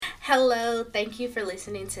Hello, thank you for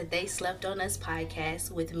listening to They Slept on Us podcast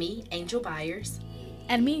with me, Angel Byers.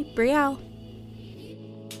 And me, Brielle.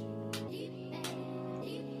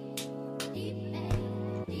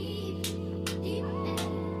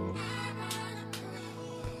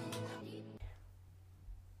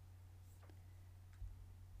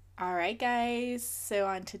 All right, guys. So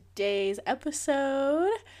on today's episode,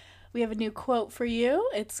 we have a new quote for you.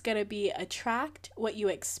 It's going to be attract what you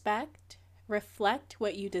expect, reflect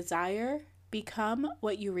what you desire, become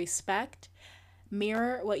what you respect,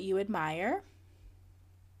 mirror what you admire.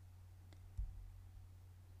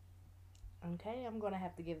 Okay, I'm going to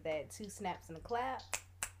have to give that 2 snaps and a clap.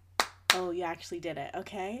 Oh, you actually did it.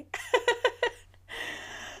 Okay.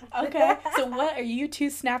 Okay. So what are you two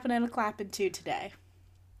snapping and clapping to today?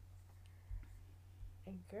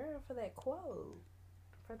 Girl, for that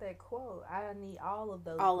quote, I need all of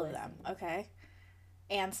those. All blessings. of them. Okay.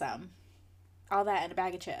 And some. All that in a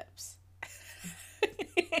bag of chips.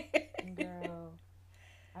 Girl,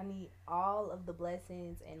 I need all of the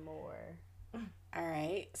blessings and more. All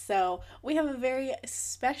right. So we have a very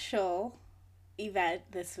special event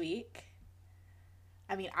this week.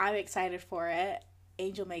 I mean, I'm excited for it.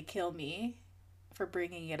 Angel may kill me for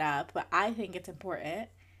bringing it up, but I think it's important.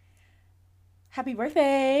 Happy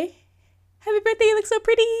birthday! Happy birthday! You look so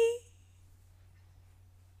pretty.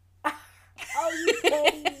 Oh, you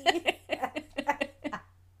petty.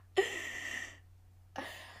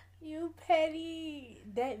 You petty.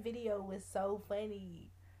 That video was so funny.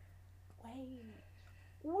 Wait,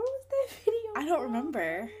 where was that video? I don't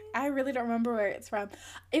remember. I really don't remember where it's from.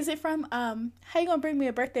 Is it from how you gonna bring me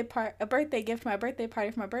a birthday gift for my birthday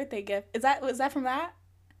party for my birthday gift? Was that from that?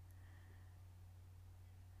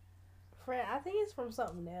 Friend, I think it's from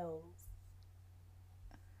something else.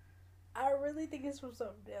 I really think it's from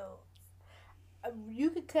something else.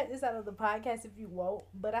 You could cut this out of the podcast if you want,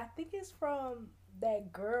 but I think it's from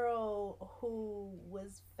that girl who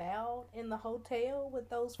was found in the hotel with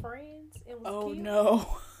those friends and was Oh, killed.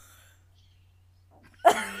 no.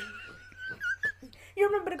 You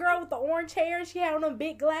remember the girl with the orange hair? She had on them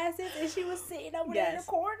big glasses and she was sitting over there in the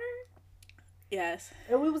corner? Yes.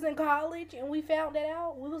 And we was in college and we found that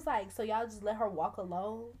out. We was like, so y'all just let her walk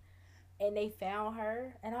alone? And they found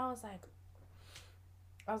her. And I was like,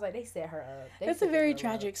 they set her up. That's a very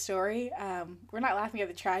tragic story. We're not laughing at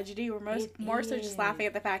the tragedy. We're more so just laughing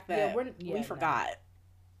at the fact that we forgot.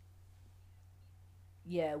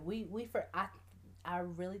 Yeah, I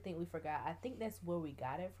really think we forgot. I think that's where we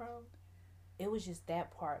got it from. It was just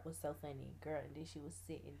that part was so funny, girl. And then she was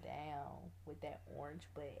sitting down with that orange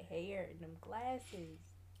butt hair and them glasses.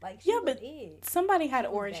 Like, she was it. Somebody had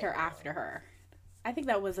orange hair after her. I think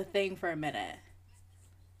that was a thing for a minute.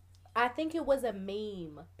 I think it was a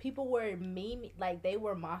meme. People were like they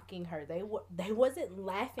were mocking her. They wasn't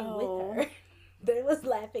laughing with her. They was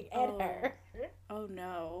laughing at her. Oh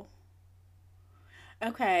no.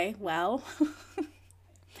 Okay, well.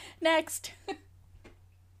 Next.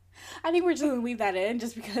 I think we're just gonna leave that in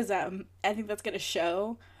just because I think that's gonna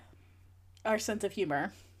show our sense of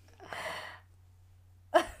humor.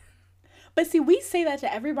 But see, we say that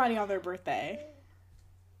to everybody on their birthday.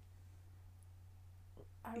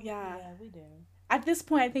 Yeah, we do. At this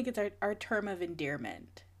point, I think it's our term of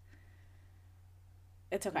endearment.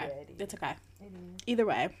 It's okay. Yeah, it's okay. It is. Either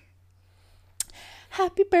way.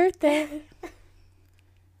 Happy birthday.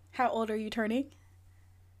 How old are you turning?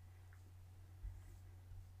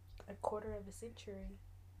 A quarter of a century.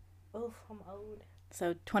 Oof, I'm old.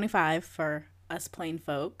 So 25 for us plain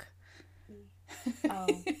folk. Oh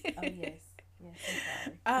yes. Yes,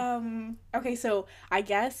 I'm sorry. Okay, so I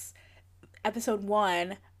guess episode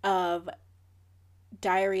 1 of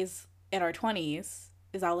Diaries in our 20s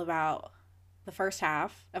is all about the first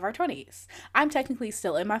half of our 20s. I'm technically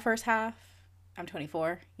still in my first half. I'm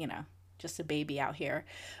 24, just a baby out here.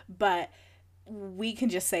 But we can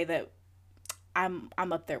just say that I'm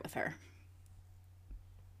up there with her.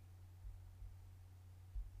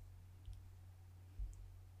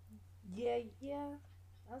 Yeah.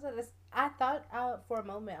 I thought for a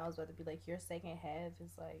moment I was about to be like, your second half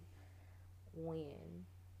is like when?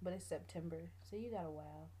 But it's September, so you got a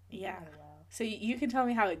while. Yeah. So you can tell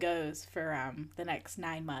me how it goes for the next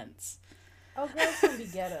 9 months. Oh, girl, it's gonna be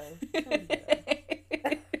ghetto.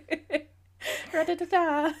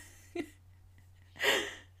 Ra-da-da-da.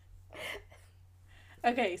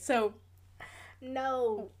 Okay, so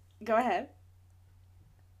no. Go ahead.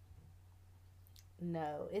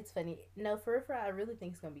 No, it's funny. No, for real, I really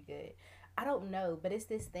think it's gonna be good. I don't know, but it's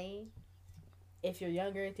this thing. If you're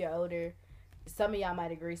younger, if you're older, some of y'all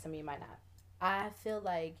might agree, some of you might not. I feel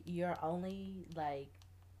like you're only like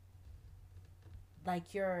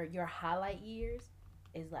like your highlight years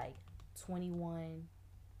is like 21,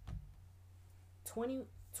 20,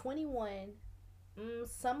 21,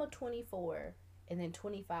 some of 24, and then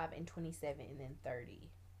 25 and 27 and then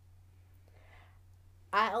 30.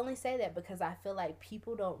 I only say that because I feel like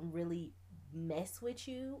people don't really mess with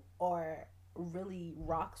you or really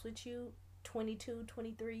rocks with you 22,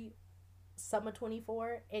 23, some of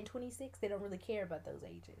 24 and 26. They don't really care about those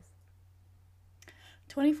ages.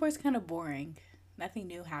 24 is kind of boring. Nothing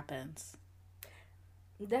new happens.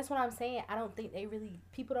 That's what I'm saying. I don't think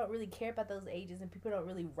people don't really care about those ages, and people don't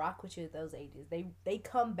really rock with you at those ages. They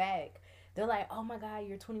come back. They're like, "Oh my god,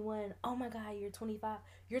 you're 21. Oh my god, you're 25.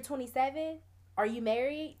 You're 27. Are you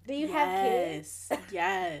married? Do you have kids?"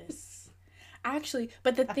 Yes. Actually,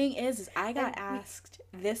 but the thing is I got And asked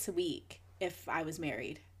this week if I was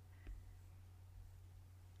married.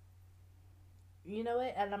 you know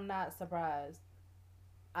what? And I'm not surprised.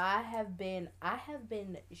 I have been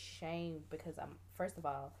shamed because I'm, first of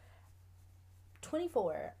all,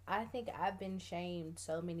 24. I think I've been shamed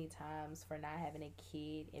so many times for not having a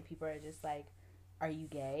kid, and people are just like, "Are you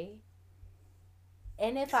gay?"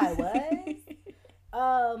 And if I was,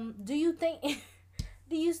 do you think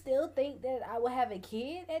do you still think that I will have a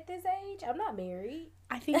kid at this age? I'm not married.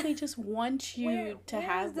 I think they just want you to Where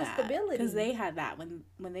have is the that stability? because they had that when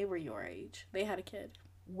they were your age. They had a kid.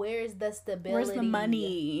 Where's the stability? Where's the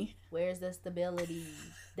money? Where's the stability?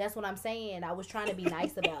 That's what I'm saying. I was trying to be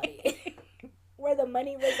nice about it. Where the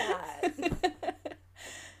money resides.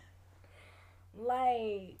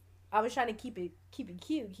 Like, I was trying to keep it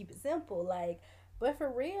cute, keep it simple. Like, but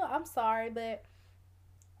for real, I'm sorry, but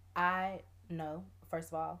I no. First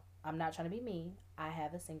of all, I'm not trying to be mean. I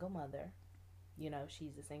have a single mother. You know,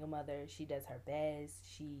 she's a single mother. She does her best.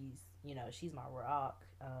 She's my rock.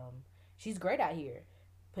 She's great out here,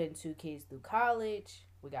 putting two kids through college.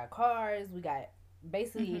 We got cars. We got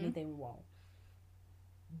basically anything we want.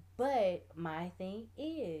 But my thing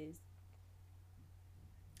is,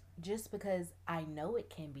 just because I know it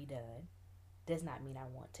can be done, does not mean I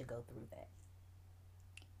want to go through that.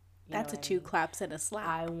 That's a two claps and a slap.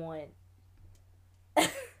 I want.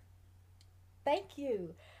 Thank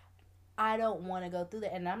you. I don't want to go through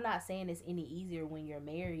that, and I'm not saying it's any easier when you're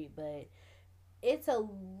married, but it's a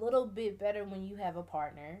little bit better when you have a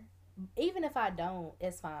partner. Even if I don't,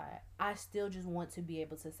 it's fine. I still just want to be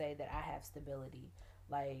able to say that I have stability.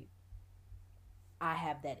 Like, I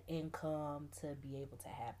have that income to be able to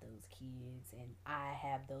have those kids, and I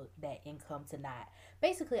have that income to not.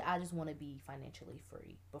 Basically, I just want to be financially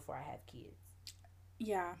free before I have kids.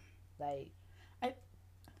 Yeah. Like, I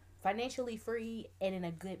financially free and in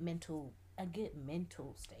a good mental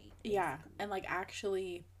state. Basically. Yeah, and like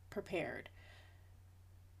actually prepared.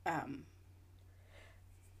 I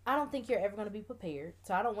don't think you're ever going to be prepared.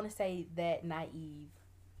 So I don't want to say that naive,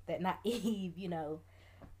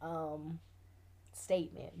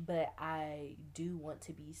 statement, but I do want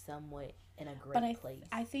to be somewhat in a great place.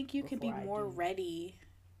 I think you can be more ready,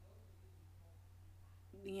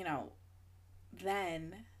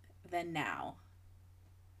 then than now.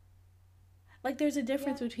 Like, there's a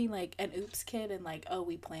difference between like an oops kid and like, oh,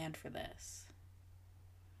 we planned for this.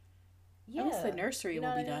 Yeah, at least the nursery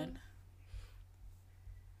will be done.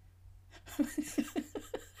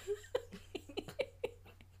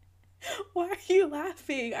 Why are you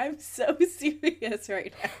laughing? I'm so serious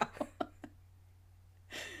right now.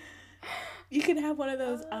 You can have one of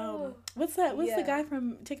those. What's that? What's the guy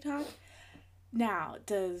from TikTok? Now,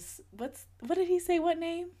 what did he say? What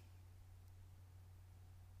name?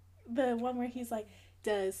 The one where he's like,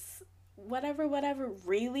 does whatever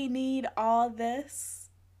really need all this?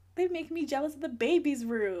 They make me jealous of the baby's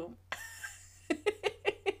room.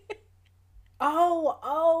 Oh,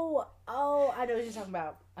 I know what you're talking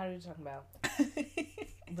about.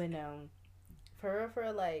 But no,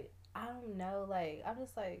 for like, I don't know, like, I'm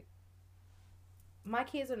just like, my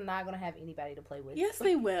kids are not gonna have anybody to play with. Yes,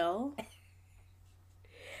 they will.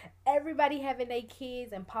 Everybody having their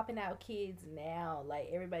kids and popping out kids now. Like,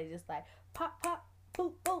 everybody just like, pop, pop,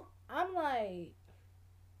 poop, poop. I'm like,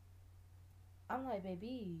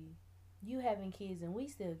 baby, you having kids and we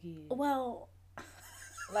still kids. Well,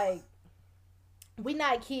 like, we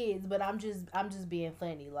not kids, but I'm just being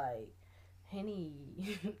funny. Like,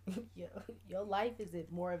 honey, your life is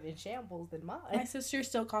more of in shambles than mine. My sister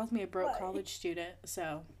still calls me a broke college student,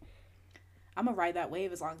 so I'm gonna ride that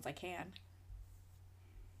wave as long as I can.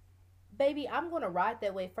 Baby, I'm gonna ride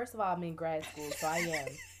that wave. First of all, I'm in grad school, so I am.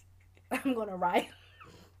 I'm gonna ride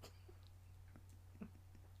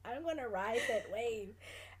that wave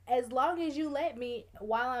as long as you let me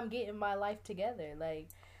while I'm getting my life together. Like,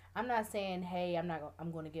 I'm not saying, hey,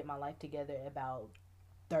 I'm going to get my life together about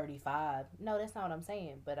 35. No, that's not what I'm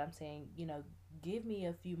saying. But I'm saying, give me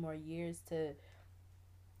a few more years to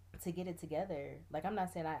get it together. Like, I'm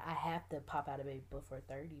not saying I have to pop out a baby before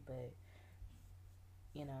 30, but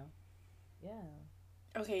you know, yeah.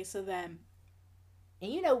 Okay, so then,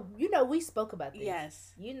 And we spoke about this.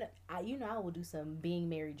 yes. I will do some being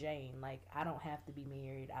Mary Jane. Like, I don't have to be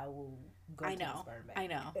married. I will go I to the know. sperm bank. I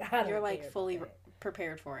know. I You're don't like care about fully that.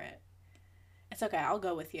 prepared for it. It's okay. I'll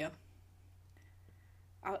go with you.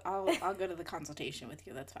 I'll go to the consultation with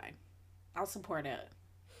you. That's fine. I'll support it.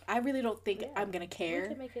 I really don't think Yeah, I'm gonna we care.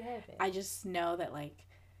 can make it happen. I just know that like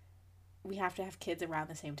we have to have kids around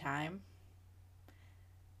the same time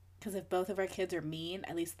because if both of our kids are mean,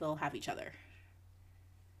 at least they'll have each other.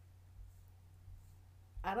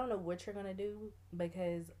 I don't know what you're gonna do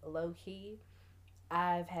because low key,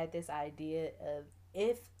 I've had this idea of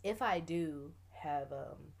if I do have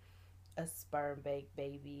a sperm bank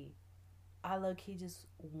baby, I low key just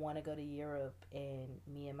want to go to Europe and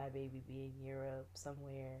me and my baby be in Europe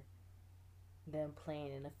somewhere, them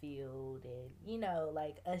playing in the field and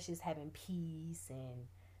like us just having peace and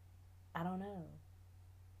I don't know.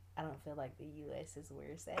 I don't feel like the U.S. is where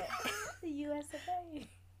it's at. The U.S. of A.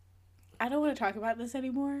 I don't want to talk about this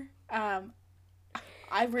anymore.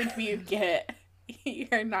 I rebuke it.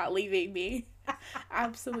 You're not leaving me.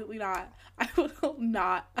 Absolutely not. I will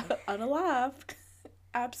not unalive.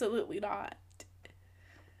 Absolutely not.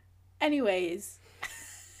 Anyways,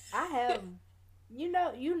 I have,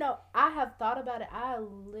 I have thought about it. I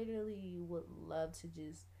literally would love to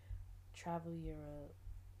just travel Europe,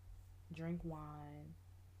 drink wine,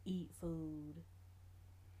 eat food,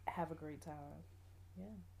 have a great time. Yeah,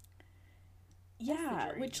 that's the yeah,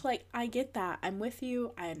 dream. which like I get that. I'm with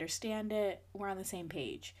you. I understand it. We're on the same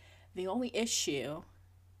page. The only issue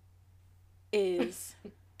is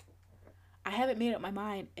I haven't made up my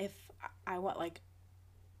mind if I want like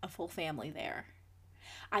a full family there.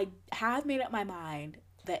 I have made up my mind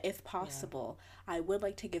that if Yeah. possible, I would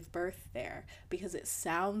like to give birth there because it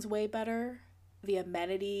sounds way better. The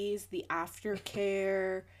amenities, the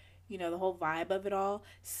aftercare, the whole vibe of it all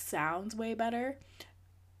sounds way better.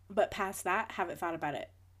 But past that, haven't thought about it.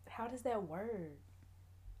 How does that work?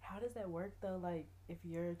 How does that work though? Like, if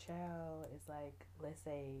your child is like, let's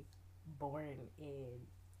say, born in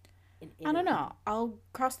I don't Italy. know. I'll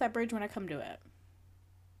cross that bridge when I come to it.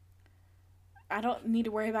 I don't need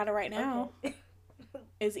to worry about it right now. Okay.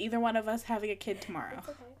 Is either one of us having a kid tomorrow? It's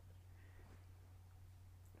okay.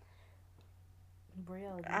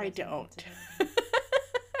 Brielle, do you I have something don't. to say?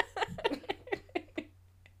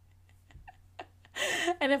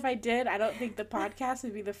 And if I did, I don't think the podcast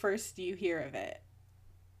would be the first you hear of it.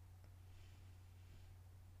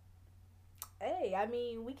 Hey, I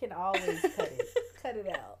mean, we can always cut it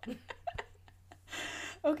out.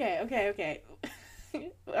 Okay.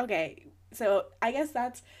 Okay, so I guess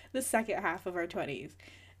that's the second half of our 20s.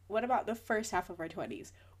 What about the first half of our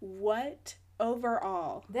 20s? What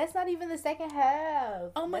overall? That's not even the second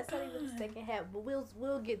half. Oh my That's not even the god. second half. But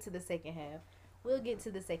we'll get to the second half. We'll get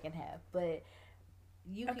to the second half. But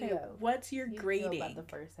you can Okay, go. what's your You can go about the grading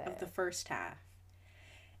first of the half. first half?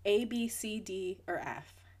 A, B, C, D, or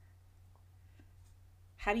F?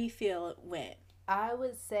 How do you feel it went? I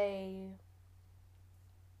would say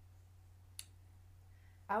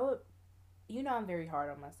I would. I'm very hard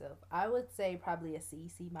on myself. I would say probably a C,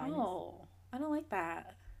 C minus. Oh, I don't like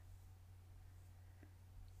that.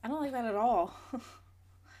 I don't like that at all.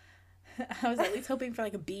 I was at least hoping for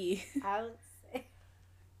like a B. I would say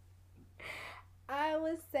I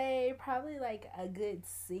would say probably like a good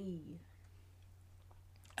C.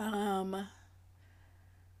 Um,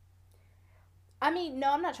 I mean,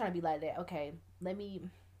 no, I'm not trying to be like that. Okay, let me.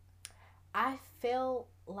 I felt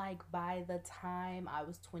like by the time I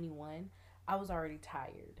was 21, I was already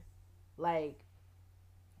tired. Like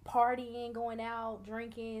partying, going out,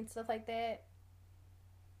 drinking, stuff like that.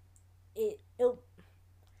 It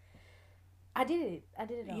I did it. I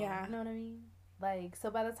did it all. yeah. You know what I mean? Like, so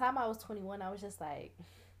by the time I was 21, I was just like,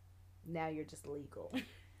 now you're just legal.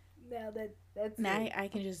 Now that's Now it. I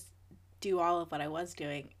can just do all of what I was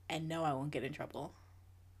doing and know I won't get in trouble.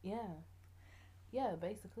 Yeah. Yeah,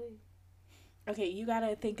 basically. Okay, you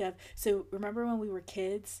gotta think of. So, remember when we were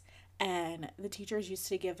kids and the teachers used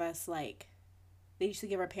to give us, like, they used to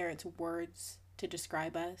give our parents words to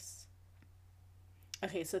describe us?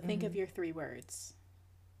 Okay, so think of Mhm. your three words.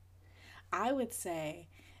 I would say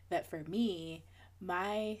that for me,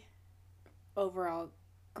 my overall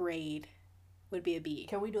grade would be a B.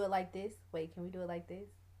 Can we do it like this? Wait, can we do it like this?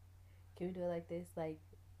 Can we do it like this? Like,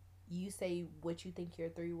 you say what you think your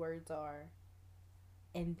three words are,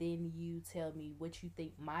 and then you tell me what you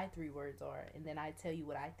think my 3 words are, and then I tell you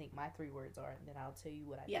what I think my 3 words are, and then I'll tell you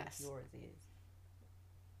what I think Yes. yours is.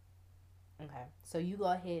 Okay. So you go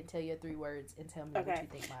ahead and tell your 3 words and tell me what Okay. you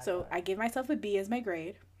think mine So are. I give myself a B as my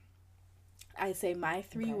grade. I say my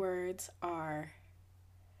three Okay. words are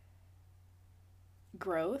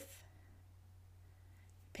growth,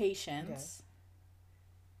 Okay. patience,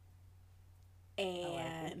 I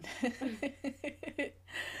like and it.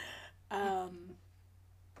 um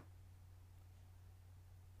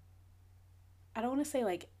I don't want to say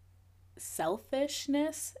like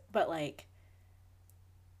selfishness, but like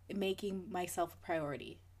making myself a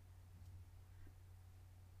priority.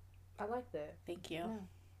 I like that. Thank you. Yeah.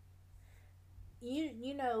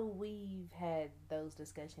 You know we've had those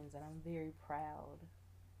discussions, and I'm very proud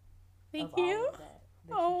of Thank all you. of that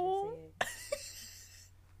you just Oh. said.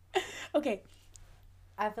 Okay.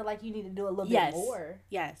 I feel like you need to do a little bit Yes. more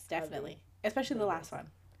Yes, of it, definitely. Especially but the last yes.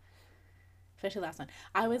 one. Especially the last one.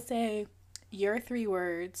 I Yeah. would say your 3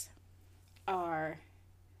 words are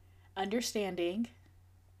understanding,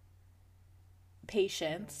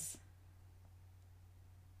 Okay. patience,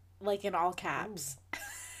 like in all Ooh. caps.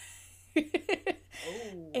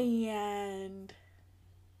 Ooh. And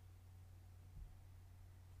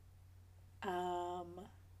um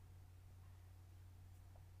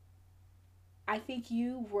I think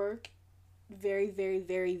you work very, very,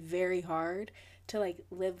 very, very hard to like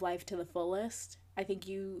live life to the fullest.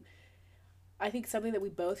 I think something that we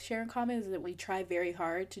both share in common is that we try very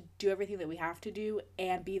hard to do everything that we have to do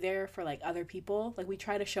and be there for like other people. Like we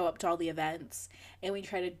try to show up to all the events and we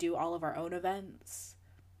try to do all of our own events.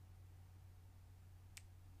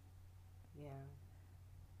 Yeah.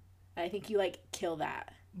 I think you like kill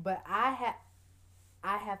that But I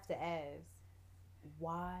have to ask,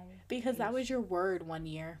 why because that was your patience? word one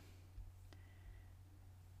year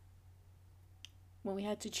when we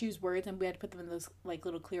had to choose words and we had to put them in those like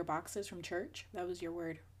little clear boxes from church. That was your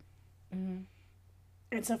word. Mm-hmm.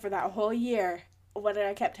 And so for that whole year, what did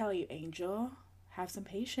I kept telling you? Angel, have some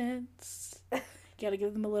patience. You gotta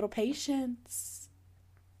give them a little patience.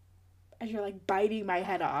 As you're like biting my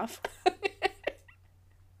head off.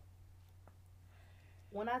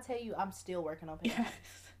 When I tell you I'm still working on Yes.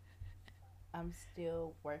 patience, I'm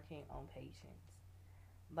still working on patience.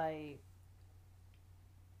 Like,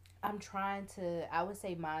 I'm trying to, I would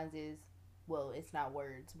say mine's is, well, it's not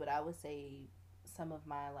words, but I would say some of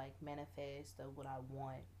my like manifest of what I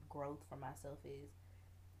want growth for myself is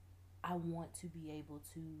I want to be able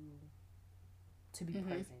to be Mm-hmm.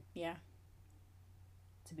 present, Yeah.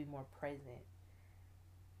 to be more present.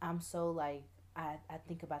 I'm so like I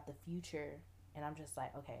think about the future, and I'm just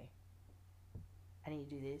like, okay, I need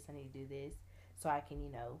to do this, I need to do this so I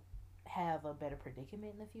can, have a better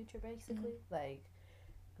predicament in the future Mm-hmm. basically. Like,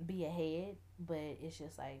 be ahead, but it's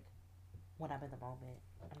just like when I'm in the moment,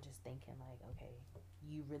 I'm just thinking like, okay,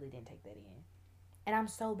 you really didn't take that in. And I'm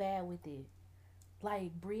so bad with it.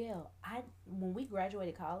 Like, Brielle, I when we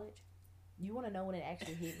graduated college, you want to know when it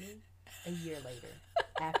actually hit me? A year later,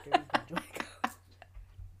 after we graduated college.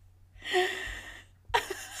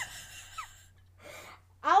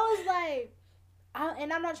 I was like,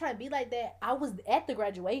 and I'm not trying to be like that. I was at the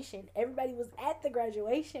graduation. Everybody was at the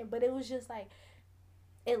graduation, but it was just like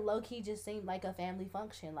it low key just seemed like a family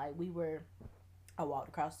function. Like I walked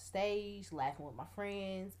across the stage, laughing with my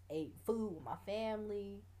friends, ate food with my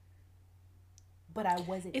family, but I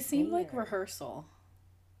wasn't It seemed like there. rehearsal.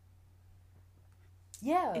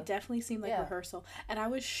 Yeah, It definitely seemed like yeah. rehearsal. And I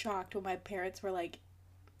was shocked when my parents were like,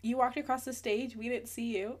 you walked across the stage, we didn't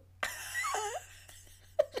see you.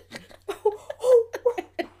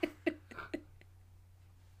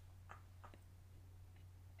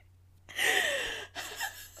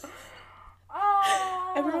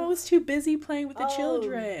 Everyone Oh, was too busy playing with the oh,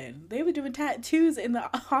 children. They were doing tattoos in the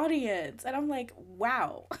audience. And I'm like,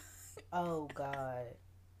 wow. oh God,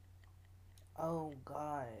 oh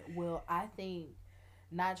God. Well, I think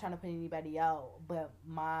not trying to put anybody out, but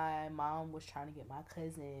my mom was trying to get my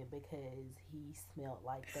cousin because he smelled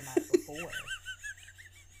like the night before.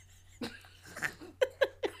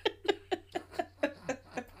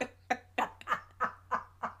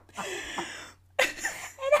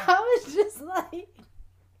 And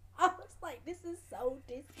I was like, this is so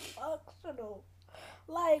dysfunctional.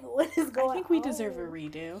 Like, what is I going think we deserve a on?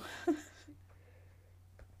 redo.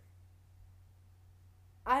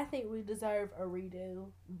 I think we deserve a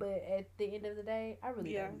redo, but at the end of the day, I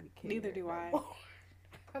really Yeah, don't even neither care do no I. more.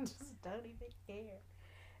 I just don't even care.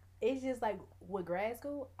 It's just like with grad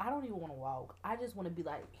school, I don't even want to walk. I just want to be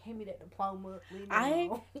like, hand me that diploma, leave me I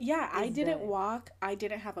alone. yeah, I It's didn't done. walk. I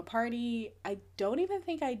didn't have a party. I don't even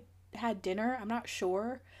think I had dinner. I'm not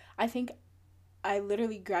sure. I think I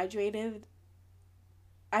literally graduated.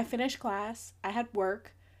 I finished class. I had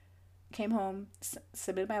work. Came home,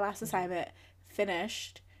 submitted my last Mm-hmm. assignment,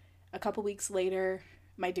 finished. A couple weeks later,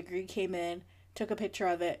 my degree came in, took a picture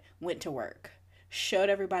of it, went to work. Showed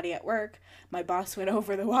everybody at work. My boss went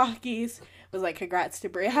over the walkies, was like, congrats to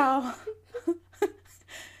Brielle.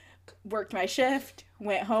 Worked my shift,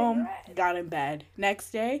 went home, Congrats. got in bed.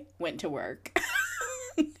 Next day, went to work.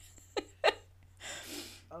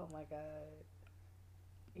 Oh my god.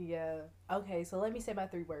 Yeah. Okay, so let me say my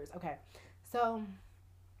three words. Okay. So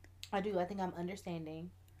I do. I think I'm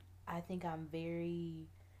understanding. I think I'm very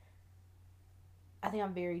I think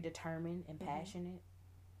I'm very determined and Mm-hmm. passionate.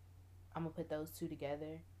 I'm gonna put those two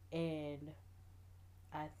together, and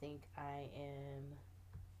I think I'm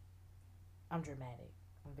dramatic.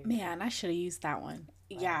 I'm very Man, I dramatic. should have used that one.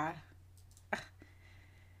 Like Yeah.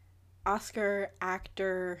 Oscar,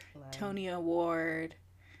 actor, like Tony Award,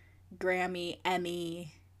 Grammy,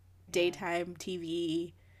 Emmy, yeah. daytime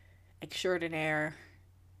TV, extraordinaire,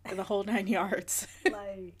 the whole 9 yards.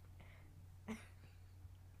 Like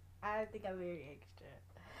I think I'm very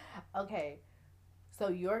extra. Okay, so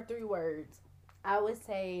your three words, I would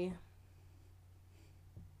say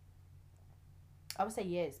I would say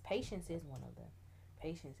yes. Patience is one of them.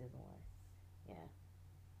 Patience is one. Yeah.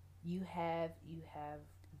 You have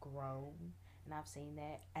grown, and I've seen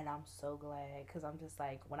that, and I'm so glad because I'm just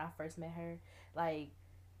like when I first met her, like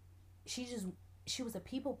she just she was a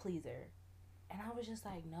people pleaser, and I was just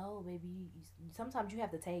like, no, baby. Sometimes you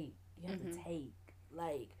have to take. You have to Mm-hmm. take.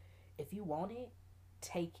 Like if you want it,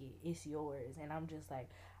 take it. It's yours. And I'm just like,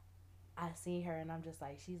 I see her, and I'm just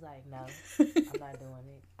like, she's like, no, I'm not doing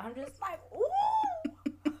it. I'm just like, ooh.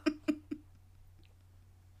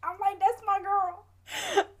 I'm like, that's my girl.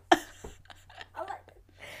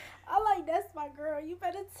 I like that's my girl. You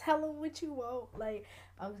better tell him what you want. Like,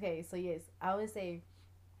 okay, so yes, I would say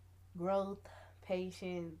growth,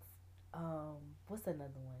 patience. What's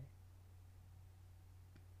another one?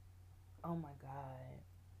 Oh my god.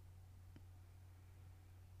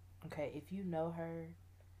 Okay, if you know her,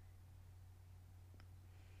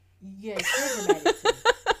 yes, you're dramatic too.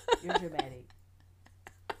 You're dramatic.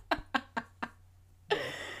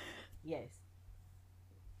 Yes, yes,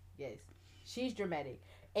 yes. She's dramatic,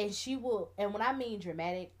 and she will. And when I mean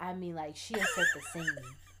dramatic, I mean like she'll set the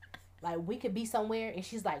scene. Like we could be somewhere, and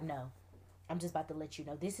she's like, no, I'm just about to let you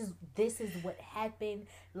know this is what happened.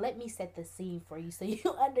 Let me set the scene for you so you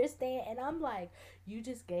understand. And I'm like, you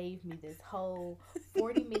just gave me this whole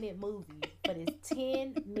 40-minute movie for this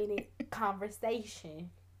 10-minute conversation.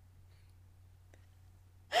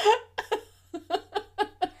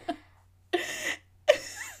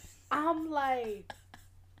 I'm like,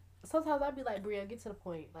 sometimes I'd be like, Brielle, get to the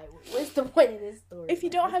point. Like, what's the point of this story? If you Like,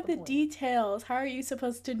 don't what's have the the point? details, how are you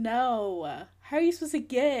supposed to know? How are you supposed to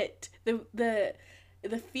get the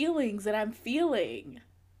feelings that I'm feeling?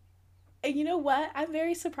 And you know what? I'm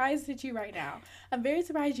very surprised at you right now. I'm very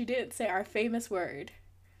surprised you didn't say our famous word.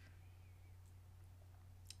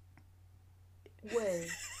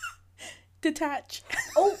 What? Detach.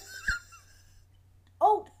 Oh,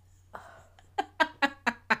 oh,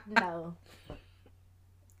 no,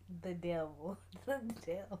 the devil, the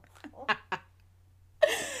devil.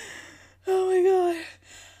 Oh my god.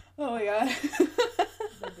 Oh my god.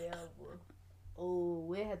 The devil. Oh,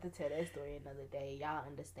 we'll have to tell that story another day. Y'all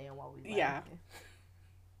understand why we Yeah. laughing.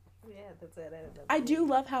 We have to tell that another I do day.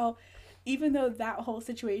 love how, even though that whole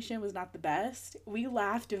situation was not the best, we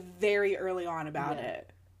laughed very early on about Yeah,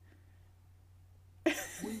 it.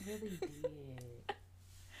 we really did.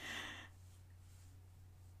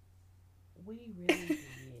 We really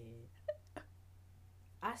did.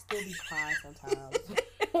 I still be crying sometimes.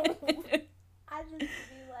 I just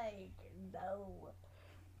be like, no,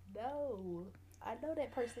 no. I know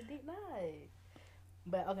that person did not.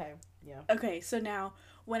 But okay, yeah. Okay, so now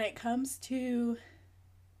when it comes to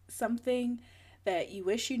something that you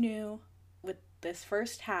wish you knew with this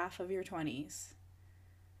first half of your 20s,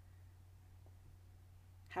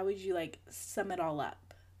 how would you like sum it all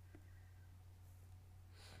up?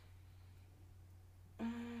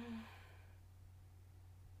 Mm,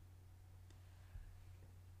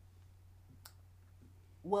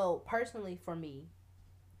 well, personally, for me,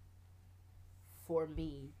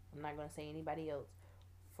 I'm not gonna say anybody else.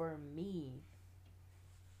 For me,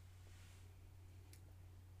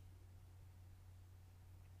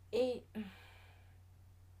 it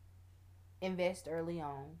invest early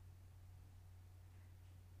on,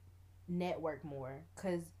 network more,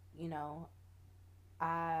 cause you know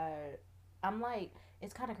I I'm like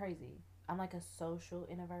it's kind of crazy. I'm like a social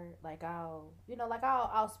introvert. Like I'll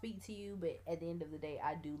speak to you, but at the end of the day,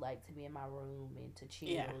 I do like to be in my room and to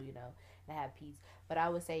Yeah. chill, and have peace. But I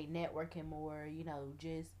would say networking more,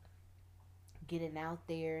 just getting out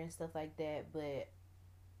there and stuff like that. But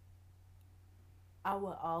I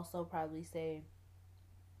would also probably say,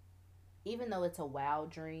 even though it's a wild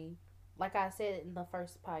dream, like I said in the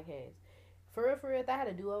first podcast, for real, if I had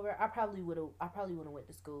a do over, I probably would have went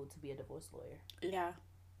to school to be a divorce lawyer. Yeah.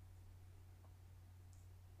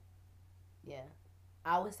 Yeah.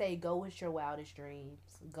 I would say go with your wildest dreams.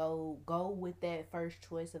 Go with that first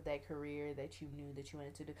choice of that career that you knew that you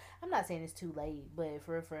wanted to do. I'm not saying it's too late, but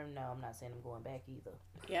for him, no, I'm not saying I'm going back either.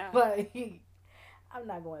 Yeah. But I'm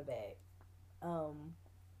not going back. Um,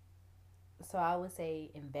 so I would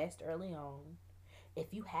say invest early on.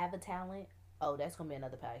 If you have a talent, oh, that's gonna be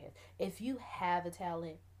another podcast. If you have a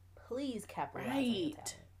talent, please capitalize on your Right.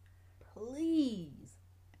 talent. Please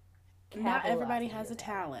Not capitalize everybody on has your a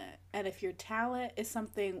talent. talent. And if your talent is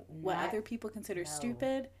something what Not other people consider no.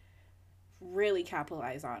 stupid, really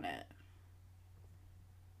capitalize on it.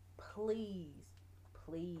 Please,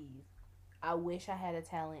 please. I wish I had a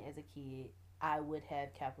talent as a kid. I would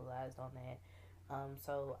have capitalized on that.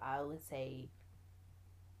 So I would say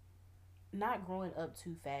not growing up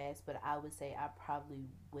too fast, but I would say I probably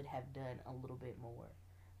would have done a little bit more.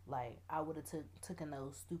 Like I would have taken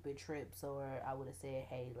those stupid trips, or I would have said,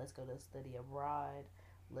 "Hey, let's go to study abroad.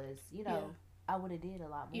 Let's, Yeah. I would have did a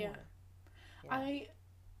lot Yeah. more." Yeah, I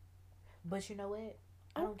but you know what?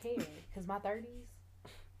 I oh don't care because my 30s,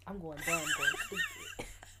 I'm going dumb, going stupid.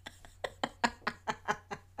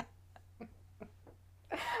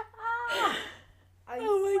 Ah, I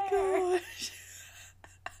oh my swear. gosh.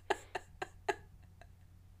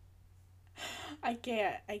 I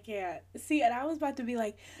can't. I can't. See, and I was about to be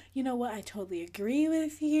like, you know what? I totally agree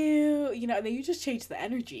with you. And then you just changed the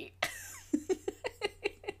energy.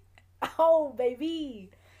 Oh, baby.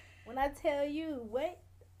 When I tell you, what?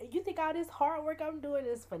 You think all this hard work I'm doing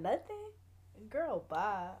is for nothing? Girl,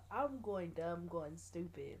 bye. I'm going dumb, going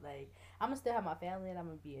stupid. Like, I'm going to still have my family and I'm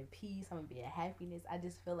going to be in peace. I'm going to be in happiness. I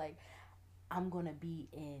just feel like I'm going to be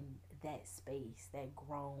in that space, that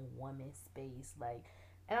grown woman space. Like,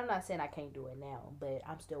 and I'm not saying I can't do it now, but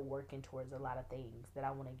I'm still working towards a lot of things that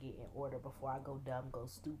I want to get in order before I go dumb, go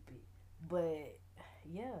stupid. But,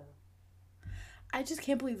 yeah. I just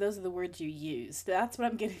can't believe those are the words you used. That's what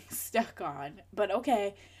I'm getting stuck on. But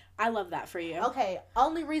okay, I love that for you. Okay,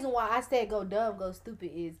 only reason why I said go dumb, go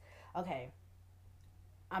stupid is okay.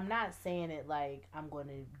 I'm not saying it like I'm going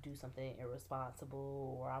to do something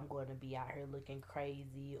irresponsible or I'm going to be out here looking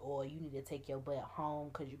crazy or you need to take your butt home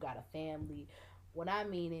because you got a family. What I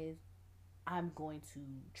mean is, I'm going to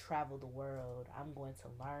travel the world. I'm going to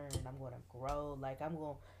learn. I'm going to grow. Like I'm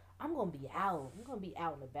going to be out. I'm going to be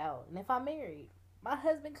out and about. And if I'm married, my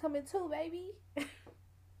husband coming too, baby.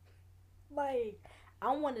 Like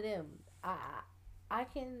I'm one of them. I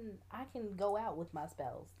can go out with my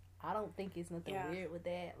spouse. I don't think it's nothing Yeah. weird with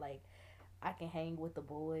that. Like I can hang with the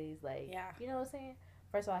boys. Like Yeah. you know what I'm saying.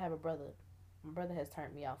 First of all, I have a brother. My brother has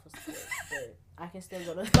turned me off of sports, but I can still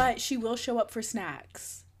go to. But she will show up for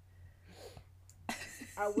snacks.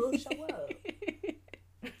 I will show up.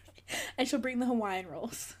 And she'll bring the Hawaiian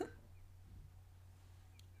rolls.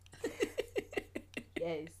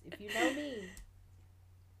 Yes, if you know me,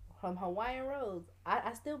 from Hawaiian rolls, I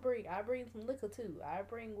bring some liquor too. I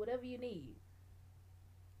bring whatever you need.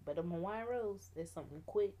 But them Hawaiian rolls is something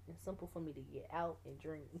quick and simple for me to get out and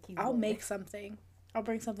drink and keep I'll going. make something. I'll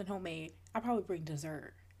bring something homemade. I'll probably bring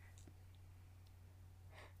dessert.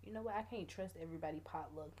 You know what? I can't trust everybody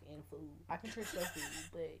potluck and food. I can trust your food,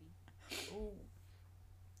 but ooh,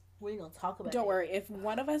 we ain't gonna talk about Don't that. worry. If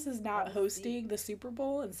one of us is I not was hosting sick. the Super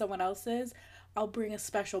Bowl and someone else is, I'll bring a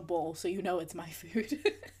special bowl so you know it's my food.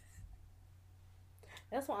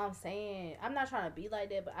 That's what I'm saying. I'm not trying to be like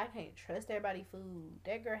that, but I can't trust everybody food.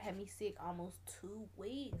 That girl had me sick almost 2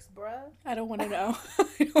 weeks, bruh. I don't want to know.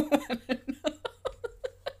 I don't want to know.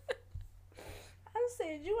 I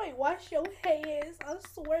said, you ain't wash your hands. I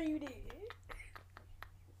swear you did.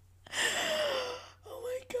 Oh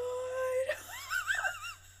my god.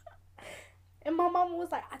 And my mama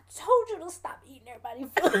was like, I told you to stop eating everybody's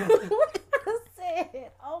food. I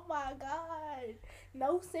said, oh my God.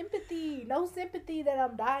 No sympathy. No sympathy that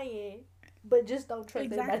I'm dying. But just don't trust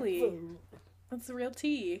Exactly. everybody's food. That's the real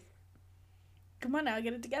tea. Come on now,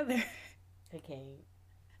 get it together. I can't.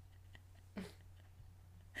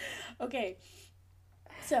 Okay.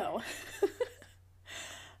 So,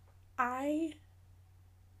 I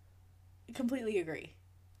completely agree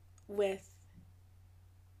with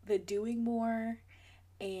the doing more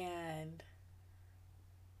and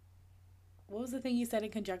what was the thing you said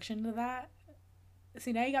in conjunction to that?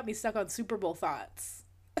 See, now you got me stuck on Super Bowl thoughts.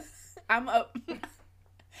 I'm up.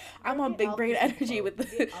 I'm Girl, on get big off the brain Super energy Bowl. with the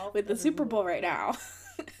Get off with the of the Super Super Bowl Bowl. right now.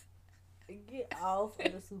 Get off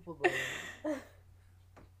of the Super Bowl.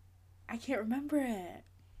 I can't remember it.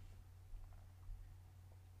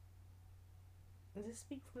 Just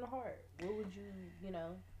speak from the heart. What would you,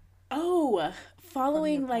 Oh, from your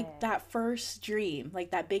following like past? that first dream,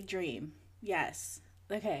 like that big dream. Yes.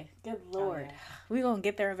 Okay. Good Oh Lord. yeah. We gonna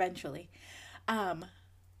get there eventually. Um,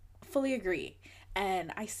 fully agree.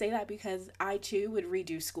 And I say that because I too would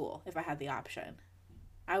redo school if I had the option.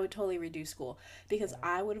 I would totally redo school because Yeah.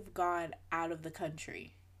 I would have gone out of the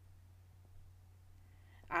country.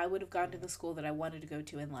 I would have gone to Yeah. the school that I wanted to go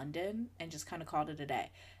to in London and just kind of called it a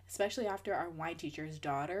day. Especially after our wine teacher's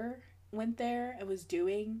daughter went there and was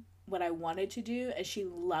doing what I wanted to do and she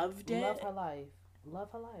loved Love it. her life.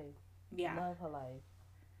 Love her life. Yeah. Love her life.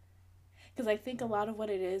 Because I think a Yeah. lot of what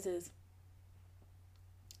it is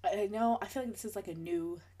I know, I feel like this is like a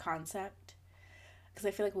new concept. Because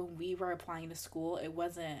I feel like when we were applying to school, it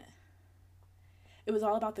was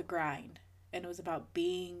all about the grind. And it was about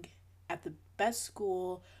being at the best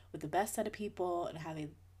school with the best set of people and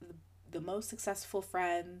having the most successful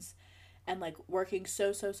friends and like working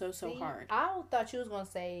so See, hard. I thought you was gonna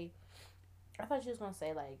say. I thought you was gonna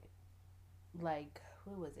say like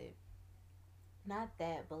what was it? Not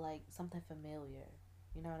that, but like something familiar.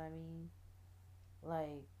 You know what I mean?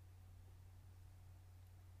 Like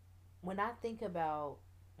when I think about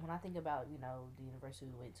the university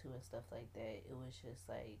we went to and stuff like that, it was just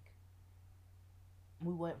like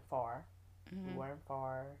we went far. We Mm-hmm. weren't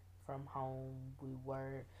far from home. We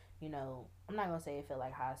weren't, I'm not gonna say it felt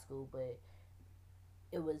like high school, but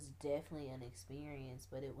it was definitely an experience.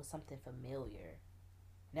 But it was something familiar.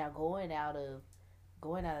 Now going out of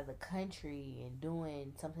the country and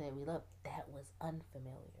doing something that we love, that was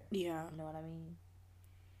unfamiliar. Yeah. You know what I mean?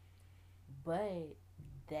 But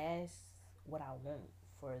that's what I want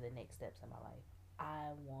for the next steps in my life. I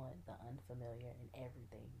want the unfamiliar in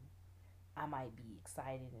everything. I might be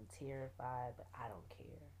excited and terrified, but I don't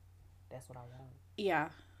care. That's what I want. Yeah.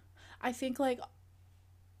 I think like,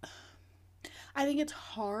 I think it's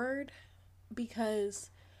hard because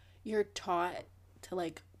you're taught to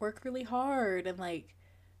like work really hard and like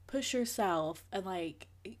push yourself and like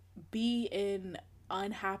be in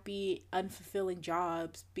unhappy, unfulfilling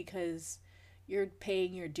jobs because you're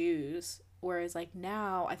paying your dues. Whereas like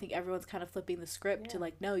now, I think everyone's kind of flipping the script to Yeah.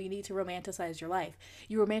 like, no, you need to romanticize your life.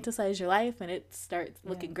 You romanticize your life and it starts Yeah.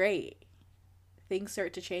 looking great. Things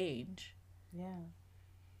start to change. Yeah.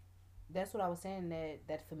 That's what I was saying,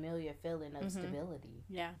 that familiar feeling of Mm-hmm. stability.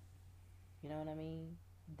 Yeah. You know what I mean?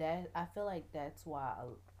 That I feel like that's why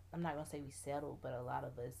I'm not gonna say we settled, but a lot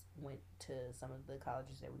of us went to some of the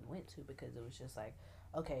colleges that we went to because it was just like,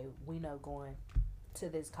 okay, we know going to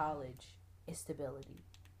this college is stability.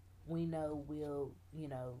 We know we'll,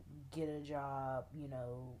 get a job,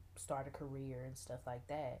 start a career and stuff like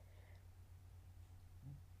that.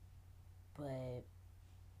 But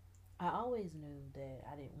I always knew that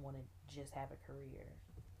I didn't want to just have a career.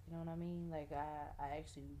 You know what I mean? Like I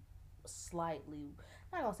actually slightly,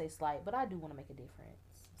 not gonna say slight, but I do want to make a difference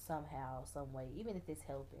somehow, some way, even if it's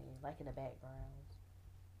helping, like in the background.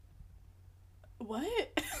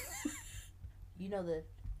 What? You know the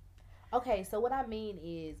Okay, so what I mean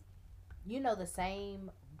is, the same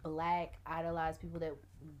black idolized people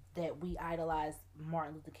that we idolize: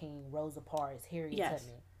 Martin Luther King, Rosa Parks, Harriet Yes.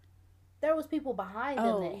 Tubman. There was people behind them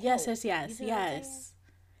Oh, that yes, helped. You see what I'm saying? yes.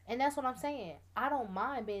 And that's what I'm saying. I don't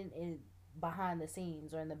mind being behind the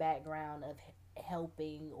scenes or in the background of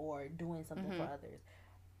helping or doing something for Mm-hmm. others.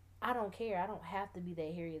 I don't care. I don't have to be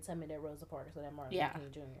that Harriet Tubman, that Rosa Parks, or that Martin Yeah. Luther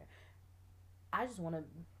King Jr. I just want to.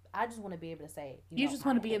 I just want to be able to say, You just I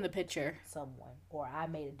want to be in the helped picture. someone or I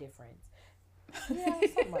made a difference. Yeah,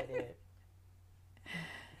 something like that.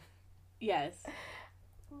 Yes.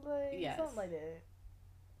 Like Yes. something like that.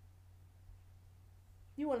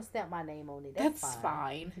 You want to stamp my name on it? That's That's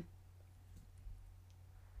fine. fine.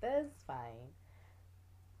 That's fine.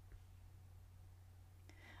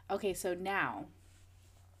 Okay, so now,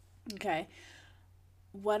 okay,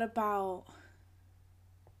 what about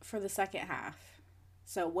for the second half?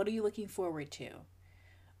 So, what are you looking forward to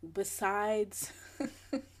besides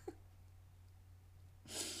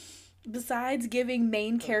besides giving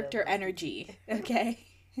main So character that was energy? Okay,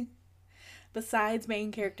 besides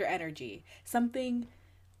main character energy, something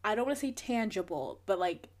I don't want to say tangible, but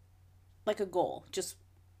like a goal, just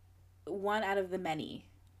one out of the many.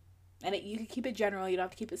 And you can keep it general, you don't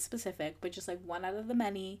have to keep it specific, but just like one out of the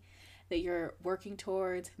many that you're working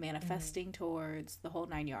towards, mm-hmm. manifesting towards, the whole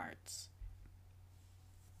nine yards.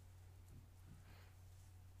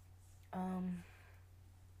 Um,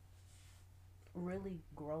 really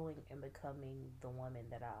growing and becoming the woman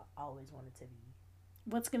that I always wanted to be.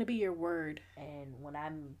 What's going to be your word? And when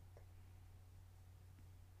I'm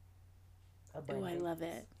Oh, I love abundance,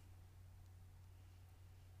 it.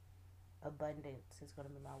 abundance is going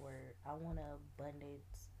to be my word. I want an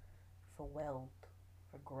abundance for wealth,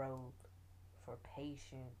 for growth, for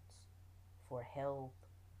patience, for health,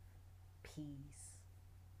 peace.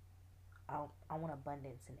 I want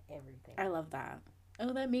abundance in everything. I love that.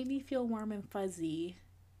 Oh, that made me feel warm and fuzzy.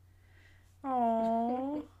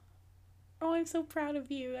 Oh, oh, I'm so proud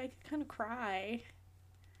of you. I could kind of cry.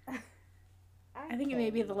 I I think it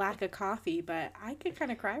may be the can't. lack of coffee, but I could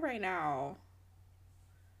kind of cry right now.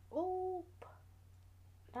 Oh,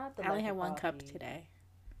 not the I only lack had of one cup coffee. today.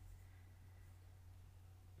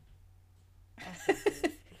 I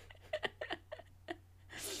figured.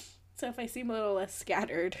 So if I seem a little less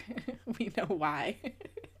scattered, we know why.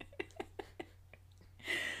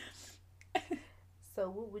 So,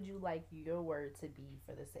 what would you like your word to be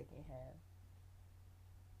for the second half?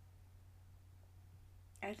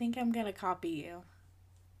 I think I'm gonna copy you.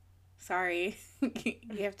 Sorry,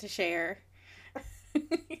 you have to share.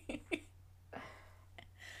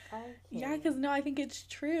 I Yeah, because can't. no, I think it's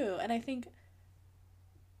true, and I think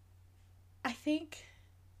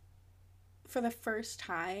for the first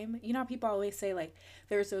time, you know, how people always say like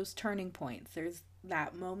there's those turning points. There's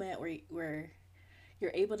that moment where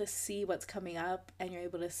you're able to see what's coming up, and you're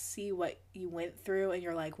able to see what you went through, and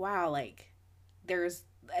you're like, wow, like there's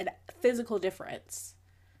a physical difference.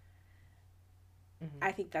 Hmm.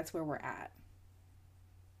 I think that's where we're at.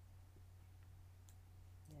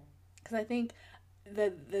 Yeah. Because I think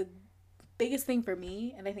the biggest thing for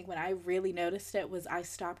me, and I think when I really noticed it, was I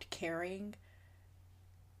stopped caring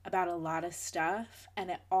about a lot of stuff, and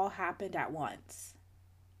it all happened at once.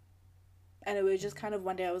 And it was just Hmm. kind of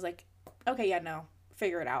one day I was like, okay, yeah, no,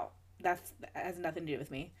 figure it out. That has nothing to do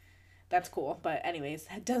with me. That's cool. But anyways,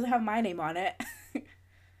 it doesn't have my name on it.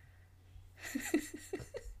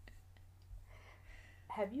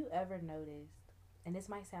 Have you ever noticed, and this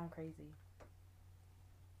might sound crazy,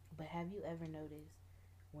 but have you ever noticed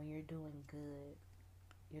when you're doing good,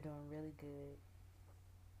 you're doing really good,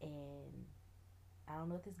 and I don't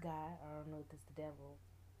know if it's God or I don't know if it's the devil,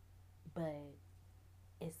 but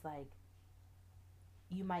it's like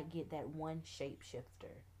you might get that one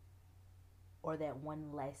shapeshifter or that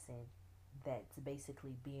one lesson that's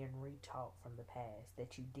basically being retaught from the past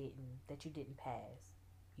that you didn't pass.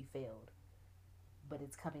 You failed, but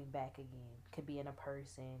it's coming back again. Could be in a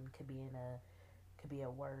person, could be a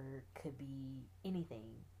word, could be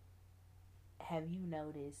anything. Have you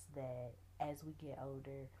noticed that as we get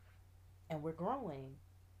older and we're growing,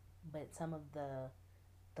 but some of the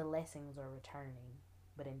lessons are returning,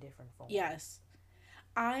 but in different forms? Yes.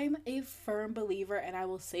 I'm a firm believer, and I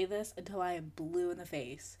will say this until I am blue in the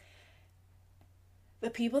face. The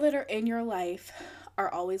people that are in your life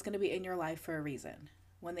are always going to be in your life for a reason.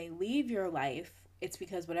 When they leave your life, it's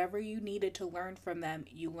because whatever you needed to learn from them,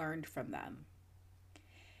 you learned from them.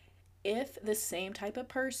 If the same type of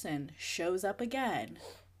person shows up again,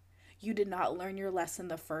 you did not learn your lesson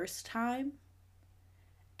the first time,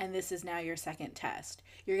 and this is now your second test.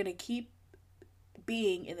 You're going to keep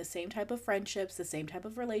being in the same type of friendships, the same type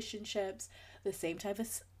of relationships, the same type of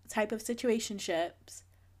situationships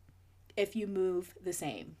if you move the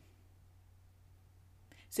same.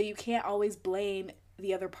 So you can't always blame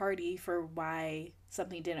the other party for why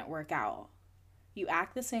something didn't work out. You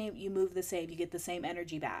act the same, you move the same, you get the same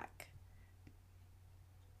energy back.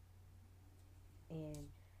 And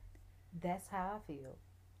that's how I feel.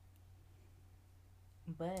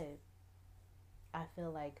 But I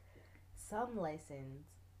feel like some lessons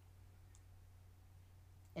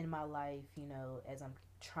in my life, as I'm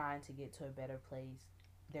trying to get to a better place,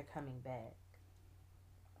 they're coming back.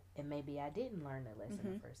 And maybe I didn't learn the lesson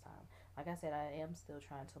Mm-hmm. the first time. Like I said, I am still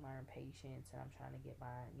trying to learn patience and I'm trying to get my,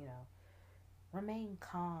 remain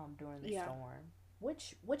calm during the Yeah. storm.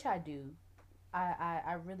 Which I do.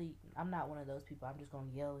 I really I'm not one of those people I'm just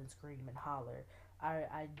gonna yell and scream and holler.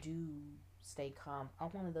 I do stay calm. I'm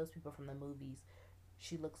one of those people from the movies.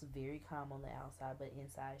 She looks very calm on the outside, but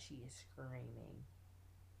inside she is screaming.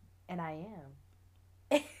 And I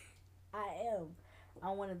am. I am.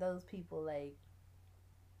 I'm one of those people like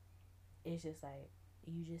it's just like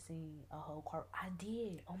you just seen a whole car. I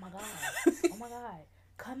did. Oh my god. Oh my god.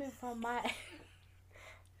 Coming from my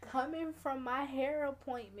coming from my hair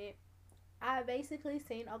appointment, I basically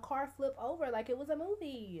seen a car flip over like it was a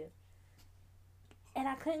movie. And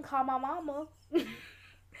I couldn't call my mama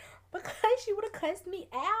because she would have cussed me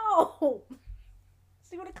out.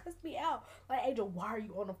 She would have cussed me out. Like, Angel, why are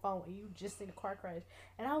you on the phone and you just seen a car crash?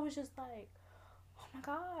 And I was just like, oh my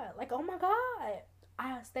God. Like, oh my God.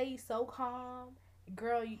 I stayed so calm.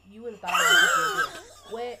 Girl, you would have thought I was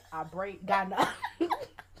just wet. I break, got enough. I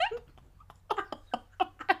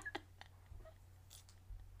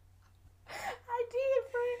did,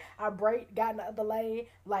 friend. I break, got in the other lane.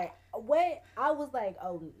 Like, what? I was like,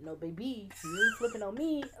 oh, no, baby. You ain't flipping on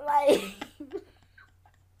me. Like,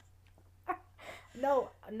 no,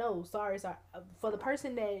 sorry. For the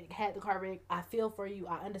person that had the car wreck, I feel for you.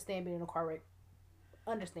 I understand being in a car wreck.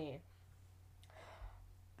 Understand.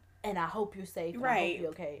 And I hope you're safe. And I hope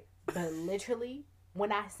you're okay. But literally,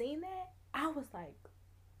 when I seen that, I was like,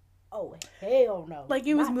 oh, hell no. Like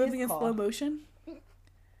it was moving in slow motion?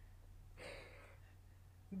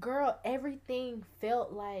 Girl, everything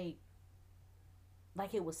felt like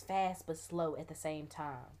it was fast but slow at the same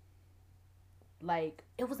time. Like,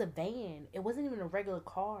 it was a van. It wasn't even a regular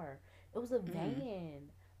car. It was a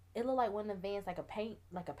van. It looked like one of the vans, like a paint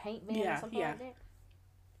van or something like that.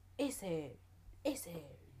 It said,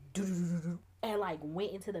 and like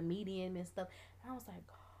went into the median and stuff. And I was like,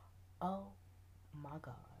 oh my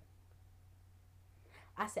God.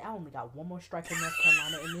 I said, I only got one more strike in North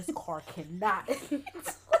Carolina and this car cannot.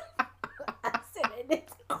 I said,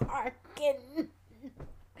 this car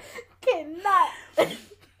cannot.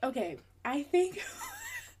 Okay, I think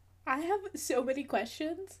I have so many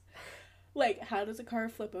questions. Like, how does a car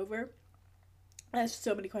flip over? That's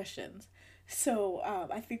so many questions. So,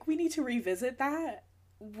 I think we need to revisit that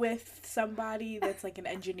with somebody that's like an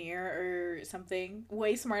engineer or something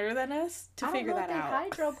way smarter than us to figure that out.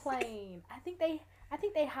 Hydroplane. I think they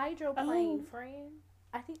hydroplane, friend.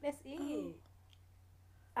 I think that's it. Oh.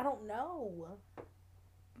 I don't know.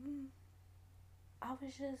 I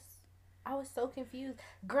was so confused.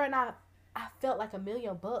 Girl, and I felt like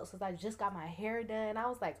 $1,000,000 because I just got my hair done. I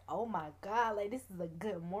was like, oh my God, like this is a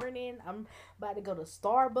good morning. I'm about to go to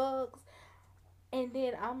Starbucks. And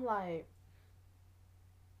then I'm like,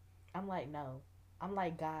 no. I'm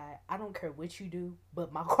like, God, I don't care what you do,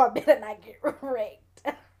 but my car better not get wrecked.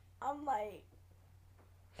 I'm like,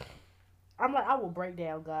 I will break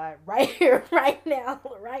down, God, right here, right now,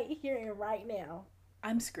 right here and right now.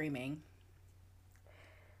 I'm screaming.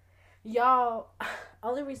 Y'all,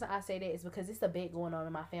 only reason I say that is because it's a bet going on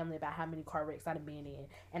in my family about how many car wrecks I've been in.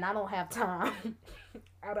 And I don't have time.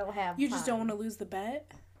 I don't have You just don't want to lose the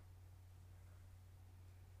bet?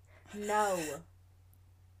 No.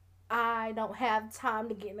 I don't have time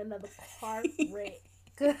to get in another car wreck.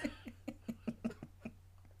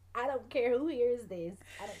 I don't care who hears this.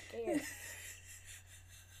 I don't care.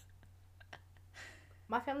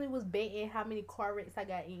 My family was betting how many car wrecks I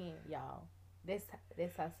got in, y'all. That's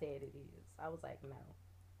how sad it is. I was like, no.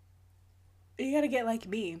 You gotta get like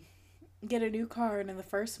me. Get a new car and in the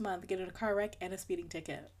first month get in a car wreck and a speeding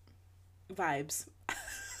ticket. Vibes.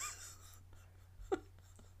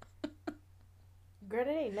 Girl, that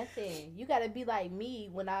ain't nothing. You gotta be like me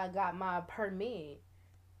when I got my permit.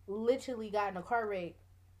 Literally got in a car wreck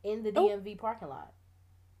in the DMV parking lot.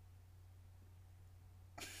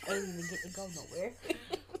 Ain't even get to go nowhere.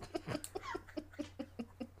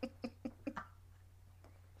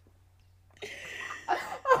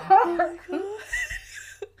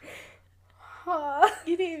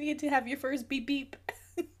 You didn't even get to have your first beep beep.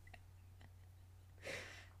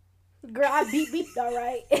 Girl, I beeped all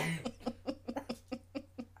right.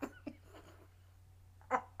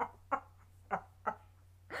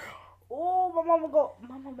 Oh, my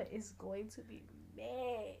mama is going to be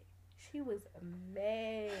mad. She was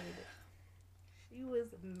mad.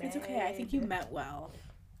 It's okay. I think you meant well.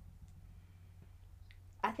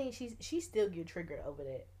 I think she still get triggered over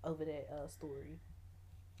that story.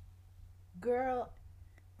 Girl,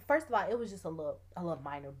 first of all, it was just a little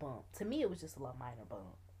minor bump. To me, it was just a little minor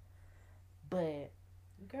bump. But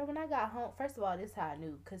girl, when I got home, first of all, this is how I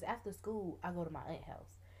knew. Because after school, I go to my aunt's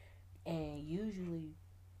house, and usually,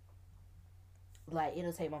 like,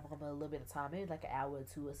 it'll take my mama a little bit of time, maybe like an hour or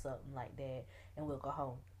two or something like that, and we'll go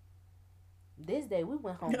home. This day, we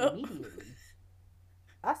went home immediately.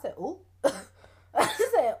 I said, "Ooh." I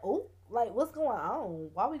said, "Ooh, like, what's going on?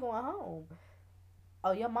 Why we going home?"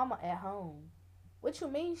 Oh, your mama at home. What you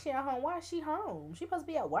mean she at home? Why is she home? She supposed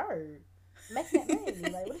to be at work. Making that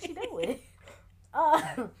money. Like, what is she doing?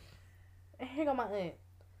 Here go my aunt.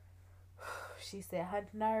 She said her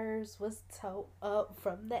nerves was towed up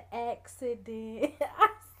from the accident.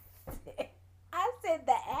 I said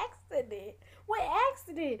the accident? What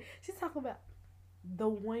accident? She's talking about the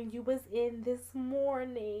one you was in this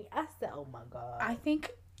morning. I said, oh my God. I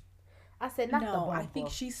said, not the bumper. I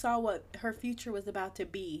think she saw what her future was about to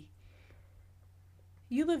be.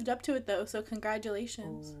 You lived up to it though, so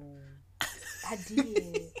congratulations. Oh, I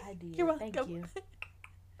did. I did. You're welcome. Thank you.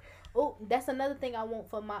 Oh, that's another thing I want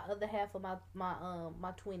for my other half of my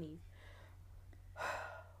 20s.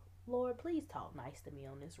 Lord, please talk nice to me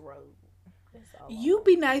on this road. That's all. You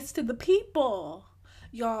be nice to the people.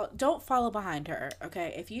 Y'all, don't follow behind her,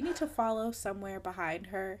 okay? If you need to follow somewhere behind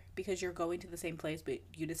her because you're going to the same place but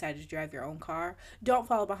you decided to drive your own car, don't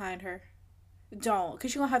follow behind her. Don't,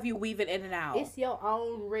 because she's going to have you weaving in and out. It's your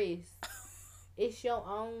own risk. It's your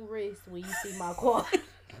own risk when you see my car.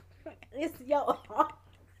 It's your own.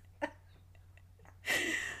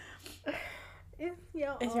 It's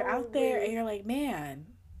your If own you're out there risk. and you're like, man,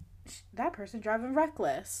 that person driving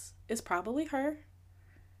reckless, it's probably her.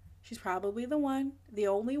 She's probably the one, the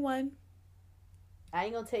only one. I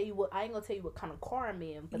ain't gonna tell you what kind of car I'm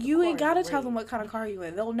in. But You ain't got gotta tell them what kind of car you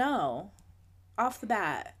in. They'll know off the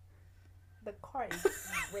bat. The car is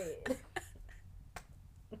red.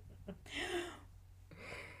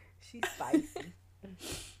 She's spicy.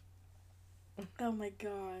 Oh my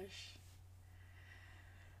gosh.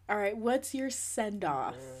 All right, what's your send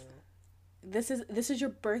off? This is your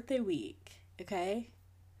birthday week, okay?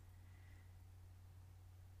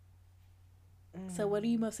 So what are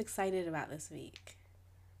you most excited about this week?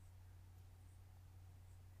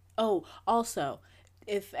 Oh, also,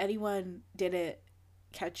 if anyone didn't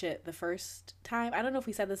catch it the first time, I don't know if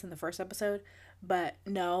we said this in the first episode, but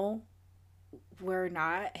no, we're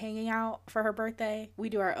not hanging out for her birthday. We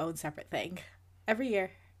do our own separate thing every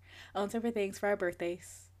year. Own separate things for our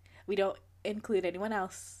birthdays. We don't include anyone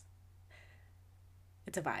else.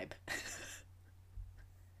 It's a vibe.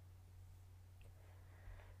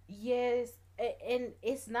 Yes, and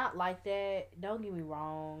it's not like that. Don't get me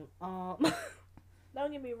wrong.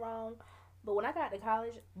 Don't get me wrong. But when I got to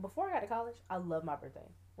college, before I got to college, I loved my birthday.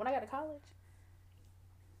 When I got to college,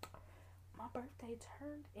 my birthday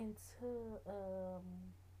turned into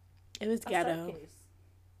It was a ghetto. circus.